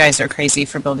think you guys are crazy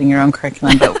for building your own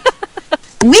curriculum, but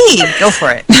go for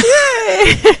it.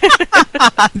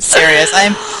 I'm serious.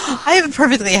 I'm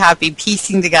perfectly happy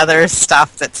piecing together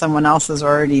stuff that someone else has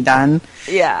already done.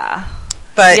 yeah.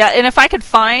 But Yeah, and if I could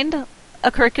find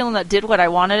a curriculum that did what I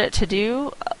wanted it to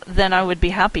do, then I would be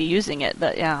happy using it.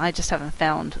 But yeah, I just haven't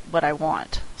found what I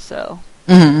want. So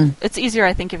it's easier,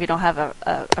 I think, if you don't have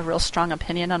a real strong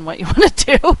opinion on what you want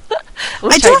to do.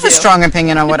 I do have a strong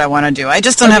opinion on what I want to do. I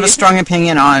just don't have a strong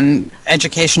opinion on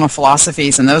educational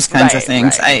philosophies and those kinds of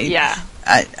things. Right.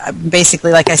 I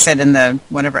basically, like I said in the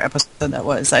whatever episode that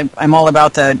was, I'm all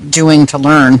about the doing to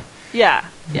learn. Yeah.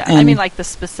 I mean, like the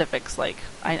specifics. Like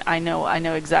I know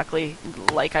exactly.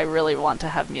 Like I really want to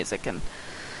have music and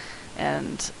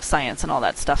science and all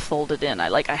that stuff folded in.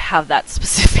 I have that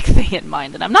specific thing in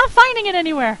mind, and I'm not finding it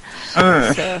anywhere.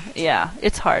 So yeah,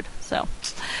 it's hard. So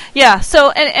yeah. So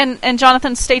and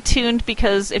Jonathan, stay tuned,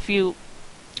 because if you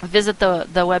visit the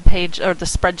webpage or the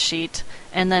spreadsheet,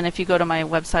 and then if you go to my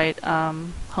website,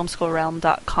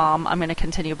 homeschoolrealm.com, I'm going to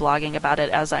continue blogging about it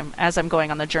as I'm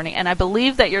going on the journey. And I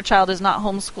believe that your child is not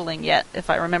homeschooling yet, if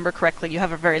I remember correctly. You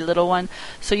have a very little one,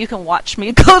 so you can watch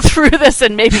me go through this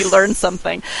and maybe learn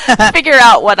something, figure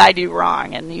out what I do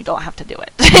wrong, and you don't have to do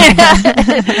it.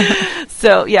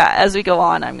 So yeah, as we go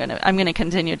on, I'm gonna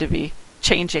continue to be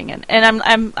changing, and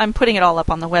I'm putting it all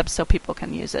up on the web so people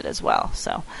can use it as well.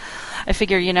 So I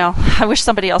figure, I wish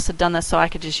somebody else had done this so I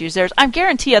could just use theirs. I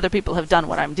guarantee other people have done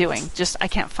what I'm doing, just I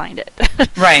can't find it.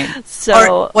 Right. So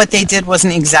or what they did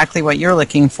wasn't exactly what you're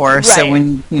looking for. Right. So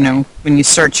when you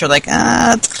search, you're like,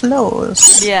 it's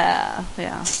close. Yeah.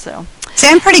 So See,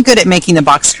 I'm pretty good at making the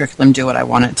box curriculum do what I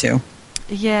want it to.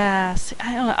 yes,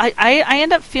 I don't know. I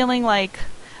end up feeling like,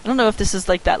 I don't know if this is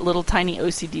like that little tiny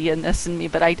OCD in me,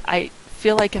 but I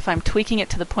feel like if I'm tweaking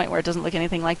it to the point where it doesn't look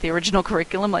anything like the original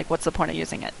curriculum, like what's the point of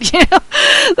using it?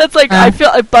 That's like I feel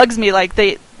it bugs me,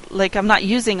 like I'm not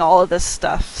using all of this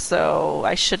stuff, so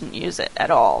I shouldn't use it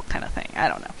at all, kind of thing. I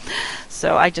don't know.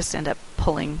 So I just end up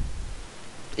pulling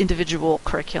individual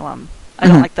curriculum. I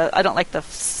don't like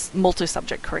the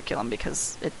multi-subject curriculum,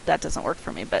 because that doesn't work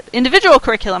for me. But individual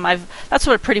curriculum, that's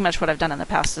pretty much what I've done in the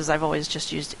past. Is I've always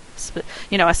just used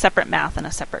a separate math and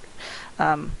a separate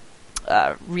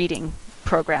reading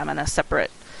program and a separate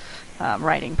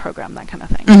writing program, that kind of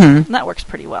thing. And that works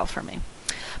pretty well for me.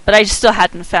 But I still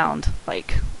hadn't found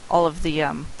like all of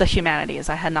the humanities.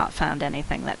 I had not found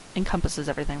anything that encompasses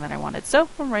everything that I wanted. So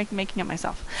I'm making it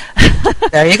myself.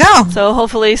 There you go. So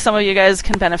hopefully some of you guys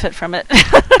can benefit from it.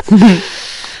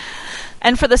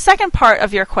 And for the second part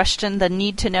of your question, the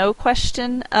need to know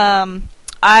question,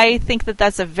 I think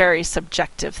that's a very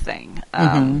subjective thing.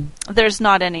 There's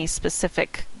not any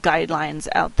specific guidelines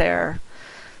out there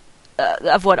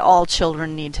of what all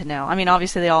children need to know. I mean,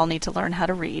 obviously they all need to learn how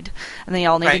to read, and they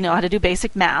all need to know how to do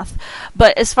basic math.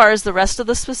 But as far as the rest of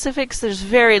the specifics, there's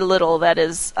very little that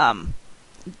is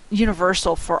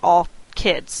universal for all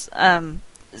kids. And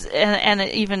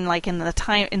even like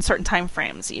in certain time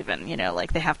frames, even,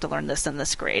 like they have to learn this in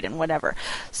this grade and whatever.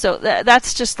 So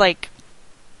that's just like,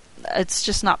 it's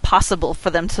just not possible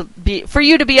for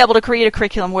you to be able to create a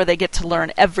curriculum where they get to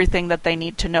learn everything that they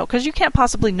need to know, because you can't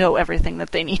possibly know everything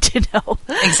that they need to know.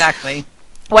 Exactly.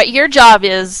 What your job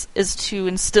is to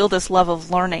instill this love of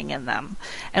learning in them.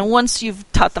 And once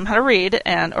you've taught them how to read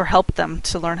or helped them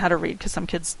to learn how to read, because some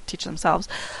kids teach themselves,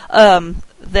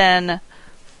 then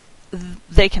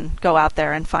they can go out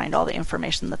there and find all the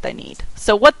information that they need.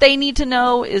 So what they need to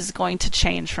know is going to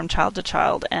change from child to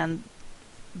child, and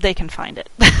they can find it.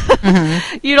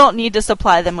 You don't need to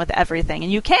supply them with everything,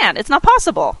 and you can't. It's not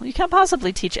possible. You can't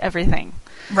possibly teach everything.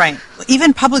 Right.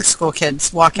 Even public school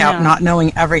kids walk out not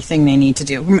knowing everything they need to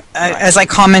do. As I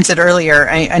commented earlier,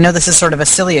 I know this is sort of a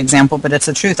silly example, but it's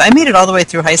the truth. I made it all the way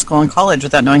through high school and college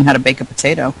without knowing how to bake a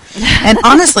potato. And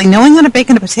honestly, knowing how to bake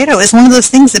a potato is one of those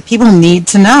things that people need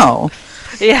to know.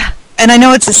 Yeah. And I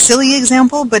know it's a silly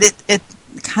example, but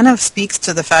kind of speaks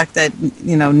to the fact that,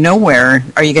 nowhere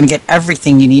are you going to get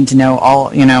everything you need to know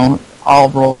all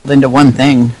rolled into one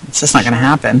thing. It's just not going to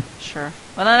happen. Sure.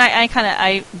 Well,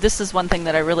 and this is one thing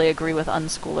that I really agree with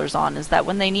unschoolers on, is that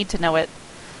when they need to know it,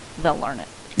 they'll learn it.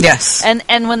 Yes.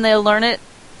 And when they learn it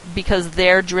because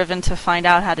they're driven to find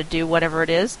out how to do whatever it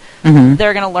is, Mm-hmm.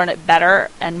 they're going to learn it better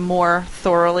and more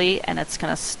thoroughly, and it's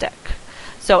going to stick.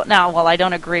 So now, while I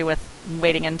don't agree with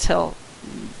waiting until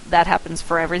that happens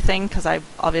for everything, because I'm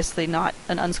obviously not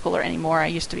an unschooler anymore. I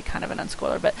used to be kind of an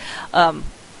unschooler, but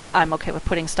I'm okay with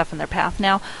putting stuff in their path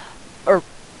now, or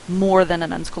more than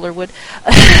an unschooler would.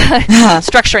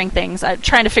 Structuring things. I'm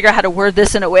trying to figure out how to word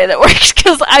this in a way that works,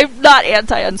 because I'm not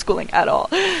anti-unschooling at all.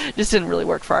 It just didn't really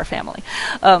work for our family.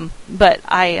 But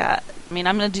I'm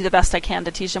going to do the best I can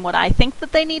to teach them what I think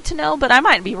that they need to know, but I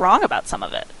might be wrong about some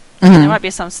of it. Mm-hmm. There might be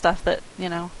some stuff that,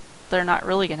 they're not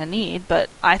really going to need, but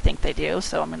I think they do,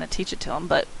 so I'm going to teach it to them.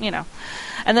 But,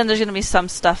 and then there's going to be some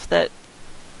stuff that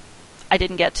I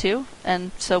didn't get to,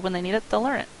 and so when they need it, they'll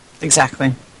learn it.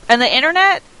 Exactly. And the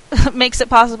internet makes it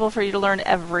possible for you to learn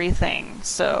everything.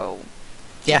 So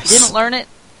yes. If you didn't learn it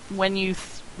when you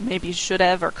maybe should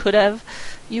have or could have,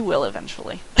 you will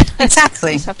eventually.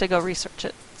 Exactly. You just have to go research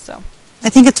it. So I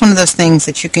think it's one of those things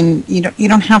that you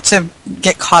don't have to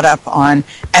get caught up on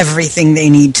everything they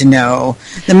need to know.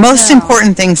 The most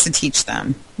important things to teach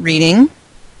them: reading,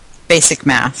 basic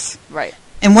math. Right.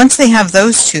 And once they have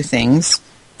those two things,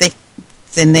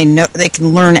 then they know they can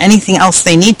learn anything else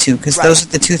they need to, because those are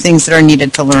the two things that are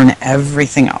needed to learn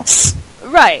everything else.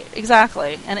 Right,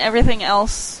 exactly. And everything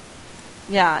else,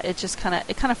 it just kind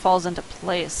of falls into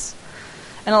place.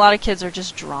 And a lot of kids are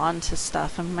just drawn to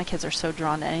stuff. I mean, my kids are so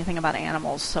drawn to anything about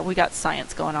animals, so we got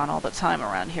science going on all the time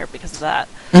around here because of that.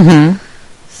 Mm-hmm.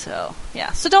 So,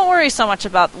 yeah. So don't worry so much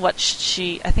about what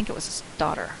I think it was his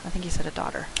daughter. I think he said a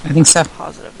daughter. I think so. I'm not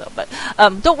positive, though. But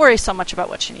don't worry so much about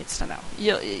what she needs to know.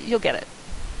 You'll get it.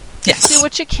 Yes. Do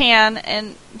what you can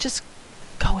and just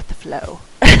go with the flow.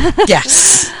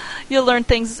 Yes. You'll learn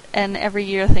things, and every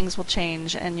year things will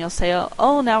change, and you'll say,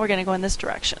 oh, now we're going to go in this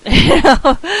direction.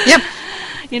 Yep.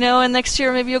 And next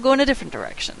year maybe you'll go in a different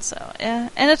direction. So, yeah.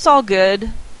 And it's all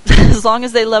good. As long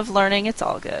as they love learning, it's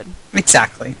all good.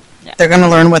 Exactly. Yeah. They're going to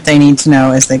learn what they need to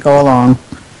know as they go along.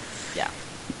 Yeah.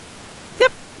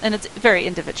 Yep. And it's very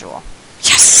individual.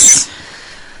 Yes.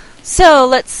 So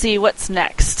let's see what's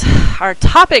next. Our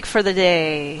topic for the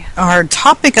day. Our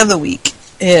topic of the week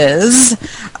is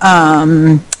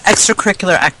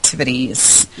extracurricular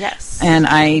activities. Yes. And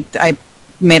I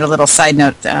made a little side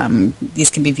note.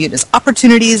 These can be viewed as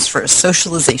opportunities for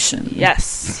socialization.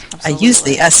 Yes. Absolutely. I use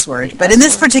the S word, but in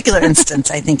this particular instance,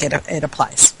 I think it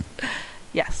applies.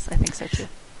 Yes, I think so too.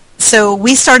 So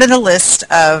we started a list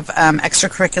of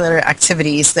extracurricular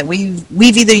activities that we've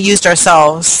either used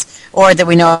ourselves or that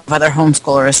we know of other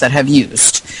homeschoolers that have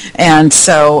used. And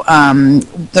so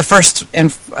the first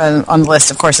on the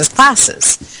list, of course, is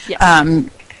classes. Yes.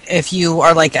 If you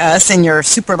are like us and you're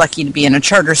super lucky to be in a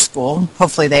charter school,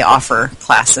 hopefully they offer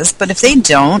classes. But if they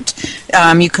don't,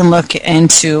 you can look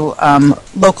into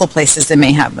local places that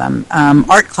may have them.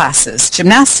 Art classes,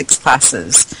 gymnastics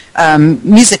classes,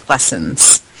 music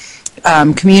lessons,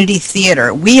 community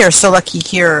theater. We are so lucky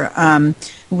here.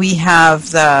 We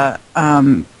have the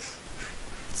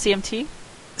CMT?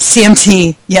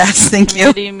 CMT, yes, thank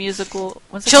you. Community musical...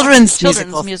 What's it Children's called?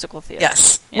 Children's musical theater.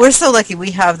 Yes. Yeah. We're so lucky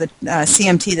we have the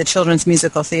CMT, the Children's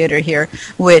Musical Theater here,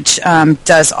 which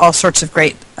does all sorts of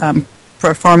great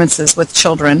performances with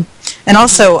children. And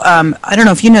also, I don't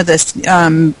know if you know this,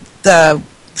 the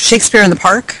Shakespeare in the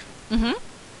Park.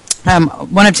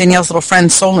 Mm-hmm. One of Danielle's little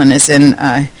friends, Solon, is in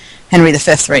Henry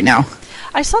V right now.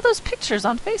 I saw those pictures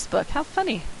on Facebook. How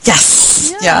funny.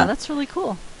 Yes. Yeah. That's really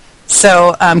cool.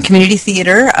 So community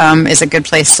theater is a good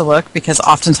place to look because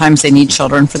oftentimes they need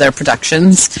children for their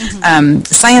productions. Mm-hmm.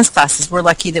 Science classes, we're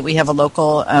lucky that we have a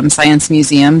local science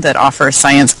museum that offers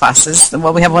science classes.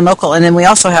 Well, we have one local, and then we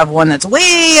also have one that's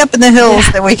way up in the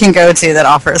hills that we can go to that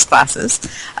offers classes.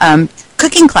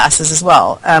 Cooking classes as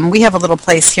well. We have a little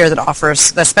place here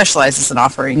that specializes in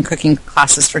offering cooking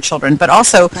classes for children, but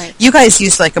also you guys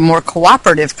use like a more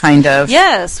cooperative kind of...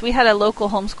 Yes, we had a local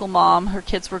homeschool mom. Her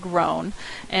kids were grown,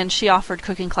 and she offered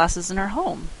cooking classes in her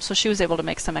home. So she was able to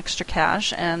make some extra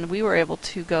cash, and we were able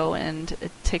to go and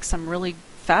take some really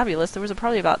fabulous... There was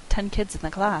probably about 10 kids in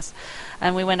the class,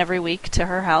 and we went every week to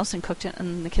her house and cooked it,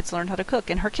 and the kids learned how to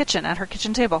cook in her kitchen, at her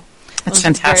kitchen table. That's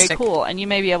fantastic. Very cool. And you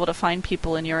may be able to find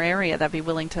people in your area that be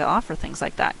willing to offer things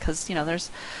like that because, there's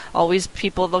always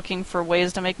people looking for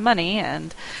ways to make money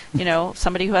and,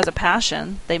 somebody who has a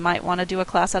passion, they might want to do a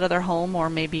class out of their home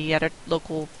or maybe at a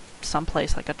local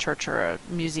someplace like a church or a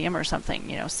museum or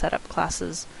something, set up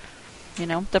classes.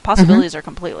 The possibilities are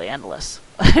completely endless.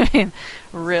 I mean,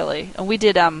 really. And we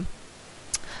did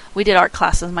art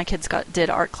classes. My kids did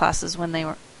art classes when they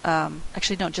were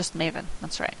actually no, just Maven.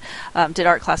 That's right. Did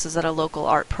art classes at a local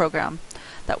art program.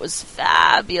 That was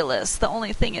fabulous. The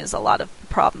only thing is, a lot of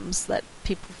problems that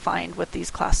people find with these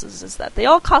classes is that they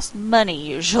all cost money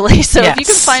usually. So if you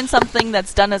can find something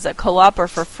that's done as a co-op or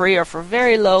for free or for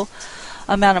very low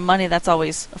amount of money, that's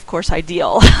always, of course,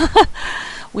 ideal.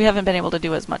 We haven't been able to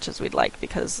do as much as we'd like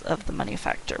because of the money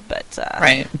factor, but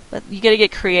but you got to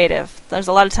get creative. There's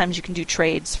a lot of times you can do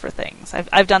trades for things.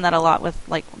 I've done that a lot with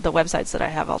like the websites that I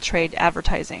have. I'll trade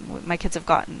advertising. My kids have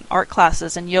gotten art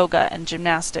classes and yoga and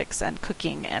gymnastics and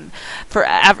cooking and for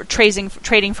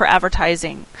trading for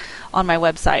advertising on my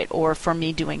website or for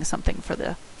me doing something for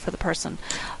the person.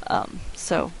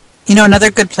 So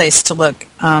another good place to look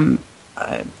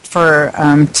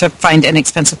to find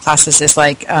inexpensive classes is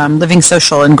like Living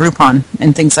Social and Groupon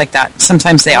and things like that.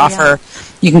 Sometimes they offer,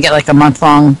 you can get like a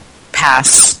month-long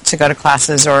pass to go to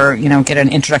classes or, get an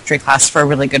introductory class for a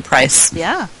really good price.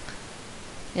 Yeah.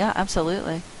 Yeah,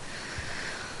 absolutely.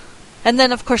 And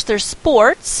then, of course, there's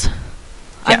sports. Yes.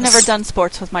 I've never done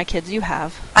sports with my kids. You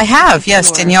have. I have, yes.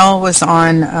 Sure. Danielle was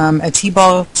on a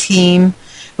T-ball team,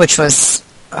 which was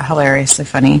hilariously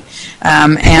funny,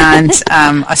 and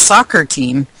a soccer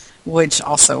team, which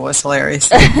also was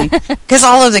hilariously funny, because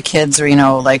all of the kids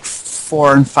are, like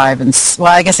 4 and 5 and,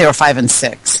 well, I guess they were 5 and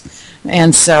 6.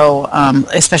 And so,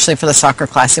 especially for the soccer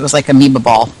class, it was like amoeba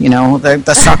ball,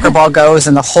 the soccer ball goes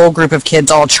and the whole group of kids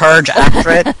all charge after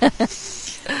it.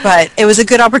 But it was a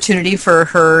good opportunity for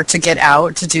her to get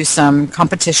out to do some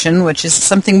competition, which is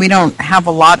something we don't have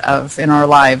a lot of in our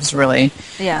lives, really.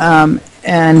 Yeah.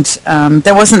 And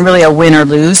there wasn't really a win or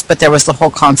lose, but there was the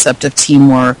whole concept of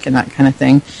teamwork and that kind of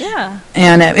thing. Yeah.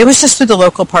 And it was just through the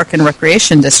local park and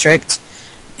recreation district.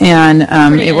 And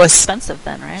it was expensive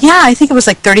then, right? Yeah, I think it was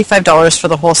like $35 for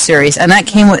the whole series, and that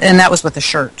that was with a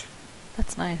shirt.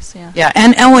 That's nice, yeah. Yeah,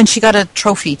 and she got a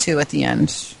trophy too at the end.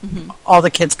 Mm-hmm. All the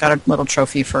kids got a little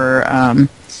trophy for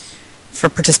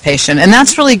participation, and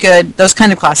that's really good. Those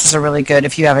kind of classes are really good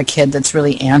if you have a kid that's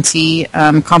really anti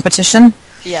competition.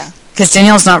 Yeah. Because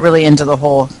Danielle's not really into the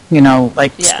whole,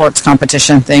 sports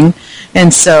competition thing,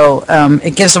 and so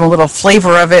it gives them a little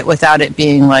flavor of it without it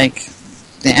being like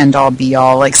the end-all,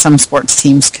 be-all, like some sports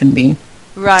teams can be.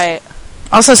 Right.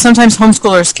 Also, sometimes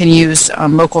homeschoolers can use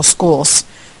local schools,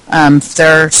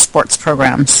 their sports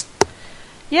programs.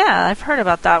 Yeah, I've heard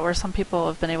about that, where some people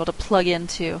have been able to plug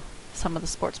into some of the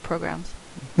sports programs.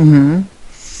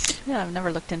 Mm-hmm. Yeah, I've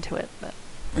never looked into it, but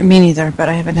me neither, but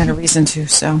I haven't had a reason to,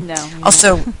 so. No.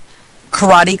 Also,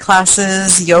 karate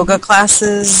classes, yoga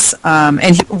classes,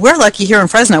 and we're lucky here in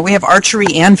Fresno. We have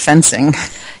archery and fencing.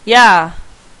 Yeah.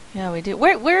 Yeah, we do.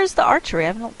 Where's the archery?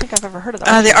 I don't think I've ever heard of the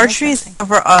archery. The archery is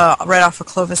over, right off of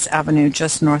Clovis Avenue,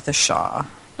 just north of Shaw.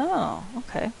 Oh,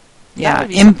 okay. Yeah,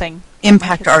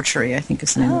 Impact Archery, I think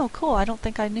is the name. Oh, cool. I don't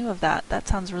think I knew of that. That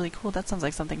sounds really cool. That sounds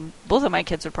like something both of my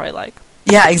kids would probably like.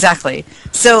 Yeah, exactly.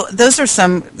 So those are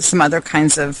some other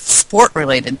kinds of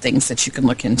sport-related things that you can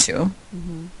look into.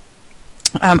 Mm-hmm.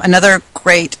 Another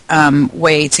great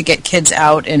way to get kids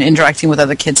out and interacting with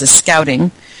other kids is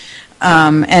scouting.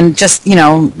 And just,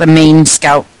 the main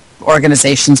scout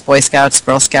organizations, Boy Scouts,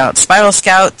 Girl Scouts, Spiral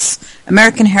Scouts,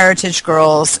 American Heritage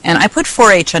Girls, and I put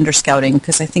 4-H under scouting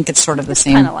because I think it's sort of the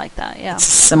same. Kind of like that, yeah. It's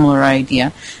a similar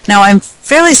idea. Now, I'm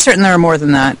fairly certain there are more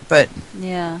than that, but...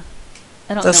 Yeah.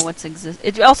 I don't know what's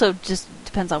It also just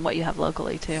depends on what you have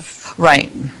locally, too.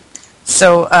 Right.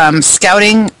 So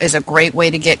scouting is a great way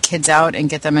to get kids out and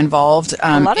get them involved.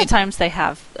 A lot of times they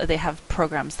have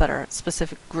programs that are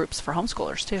specific groups for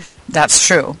homeschoolers too. That's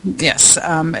true. Yes,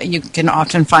 you can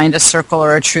often find a circle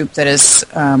or a troop that is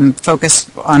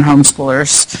focused on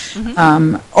homeschoolers,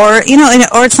 mm-hmm.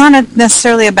 Or it's not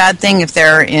necessarily a bad thing if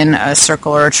they're in a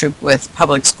circle or a troop with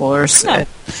public schoolers.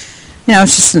 No.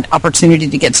 It's just an opportunity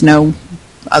to get to know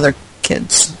other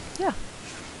kids.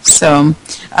 So,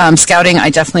 scouting, I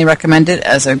definitely recommend it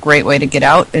as a great way to get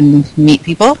out and meet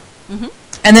people. Mm-hmm.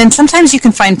 And then sometimes you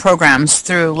can find programs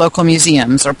through local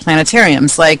museums or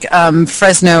planetariums, like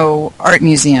Fresno Art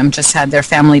Museum just had their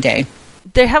Family Day.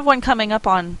 They have one coming up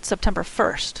on September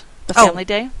 1st, the Family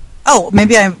Day. Oh,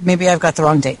 maybe I've got the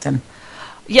wrong date then.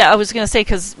 Yeah, I was going to say,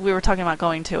 because we were talking about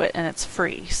going to it, and it's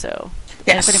free, so... Yes.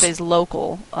 And if anybody's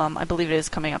local, I believe it is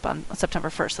coming up on September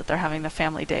 1st that they're having the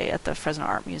Family Day at the Fresno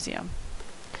Art Museum.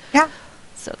 Yeah.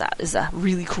 So that is a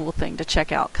really cool thing to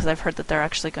check out, because I've heard that they're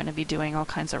actually going to be doing all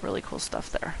kinds of really cool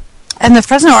stuff there. And the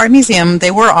Fresno Art Museum,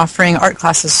 they were offering art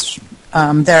classes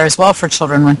there as well for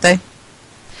children, weren't they?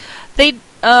 They,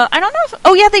 I don't know if,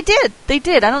 oh yeah, they did. They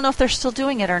did. I don't know if they're still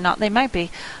doing it or not. They might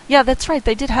be. Yeah, that's right.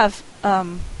 They did have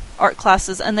art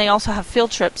classes, and they also have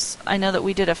field trips. I know that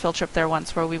we did a field trip there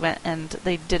once where we went and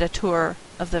they did a tour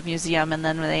of the museum, and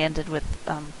then they ended with,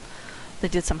 they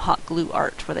did some hot glue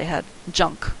art where they had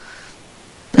junk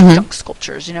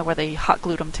sculptures, where they hot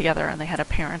glued them together, and they had a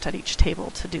parent at each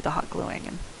table to do the hot gluing.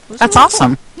 And it was That's really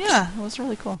awesome. Cool. Yeah, it was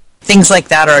really cool. Things like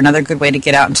that are another good way to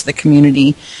get out into the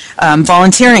community.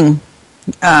 Volunteering.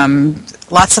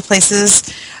 Lots of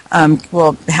places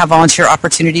will have volunteer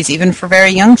opportunities even for very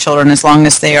young children as long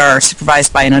as they are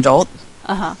supervised by an adult.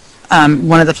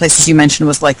 One of the places you mentioned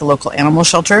was like the local animal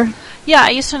shelter. Yeah,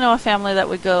 I used to know a family that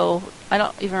would go, I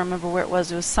don't even remember where it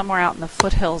was. It was somewhere out in the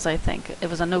foothills, I think. It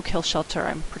was a no-kill shelter,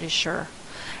 I'm pretty sure.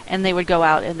 And they would go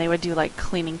out and they would do like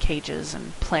cleaning cages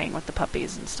and playing with the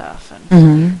puppies and stuff.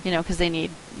 And, because they need,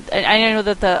 I know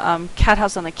that the Cat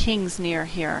House on the Kings near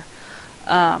here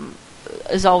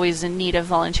is always in need of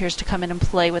volunteers to come in and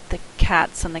play with the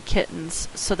cats and the kittens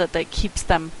so that that keeps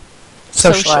them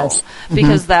social.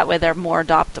 Because that way they're more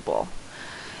adoptable.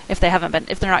 If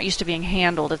they're not used to being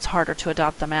handled, it's harder to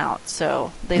adopt them out.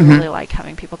 So they really like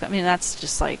having people come. I mean, that's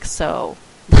just like so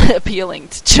appealing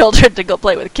to children to go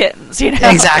play with kittens,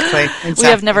 Exactly. We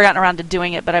have never gotten around to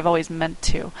doing it, but I've always meant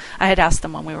to. I had asked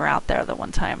them when we were out there the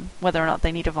one time whether or not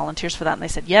they needed volunteers for that, and they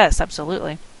said yes,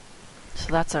 absolutely.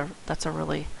 So that's a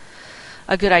really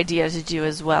a good idea to do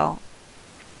as well.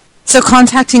 So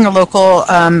contacting a local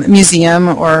museum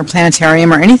or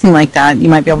planetarium or anything like that, you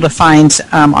might be able to find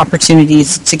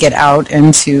opportunities to get out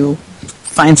and to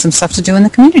find some stuff to do in the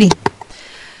community.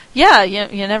 Yeah,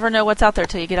 you never know what's out there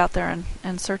till you get out there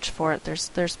and search for it.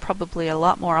 There's probably a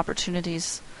lot more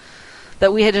opportunities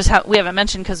that we haven't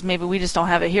mentioned because maybe we just don't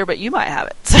have it here, but you might have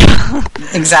it.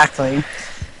 Exactly.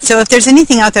 So if there's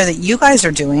anything out there that you guys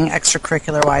are doing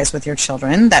extracurricular-wise with your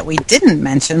children that we didn't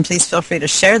mention, please feel free to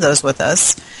share those with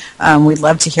us. We'd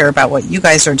love to hear about what you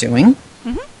guys are doing.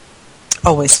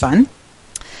 Always fun.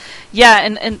 Yeah,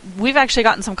 and we've actually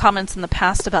gotten some comments in the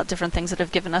past about different things that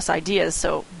have given us ideas,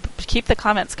 so keep the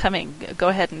comments coming. Go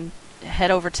ahead and head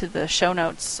over to the show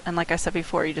notes, and like I said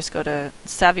before, you just go to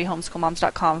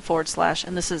savvyhomeschoolmoms.com /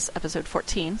 and this is episode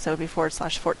 14, so it would be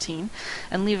 /14,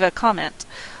 and leave a comment.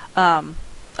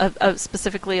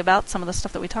 Specifically about some of the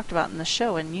stuff that we talked about in the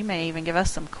show, and you may even give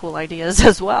us some cool ideas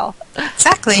as well.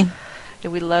 Exactly.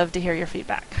 We love to hear your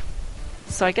feedback.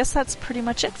 So I guess that's pretty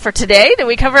much it for today. Did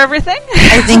we cover everything?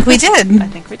 I think we did. I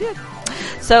think we did.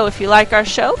 So if you like our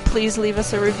show, please leave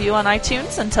us a review on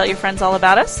iTunes and tell your friends all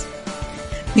about us.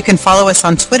 You can follow us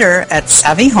on Twitter at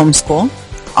Savvy Homeschool,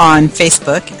 on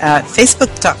Facebook at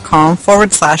facebook.com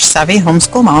 /Savvy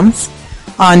Homeschool Moms,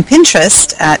 on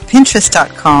Pinterest at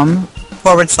pinterest.com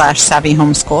 /Savvy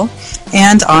Homeschool,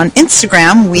 and on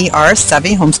Instagram we are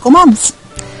Savvy Homeschool Moms.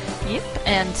 Yep,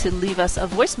 and to leave us a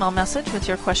voicemail message with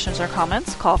your questions or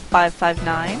comments, call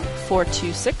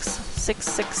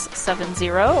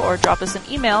 559-426-6670 or drop us an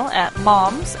email at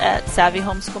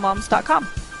moms@savvyhomeschoolmoms.com.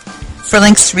 For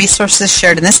links to resources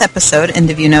shared in this episode and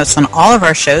to view notes on all of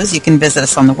our shows, you can visit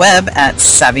us on the web at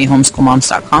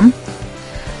savvyhomeschoolmoms.com.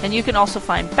 And you can also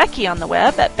find Becky on the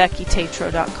web at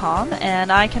beckytatro.com,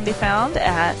 and I can be found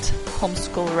at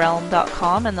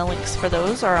homeschoolrealm.com, and the links for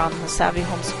those are on the Savvy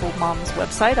Homeschool Moms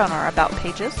website on our About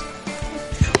pages.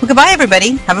 Well, goodbye,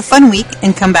 everybody. Have a fun week,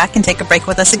 and come back and take a break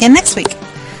with us again next week.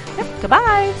 Yep,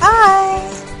 goodbye. Bye.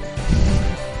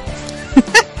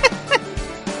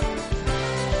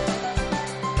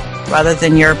 Rather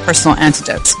than your personal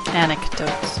antidotes.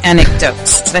 Anecdotes.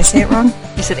 Anecdotes. Did I say it wrong?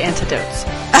 You said antidotes.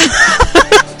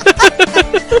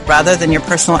 Rather than your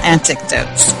personal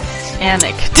anecdotes.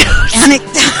 Anecdotes.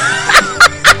 Anecdotes.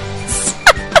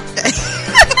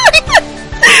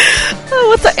 Oh,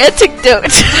 what's an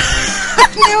anecdote?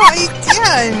 No idea.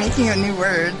 I'm making up new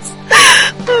words.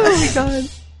 Oh my god.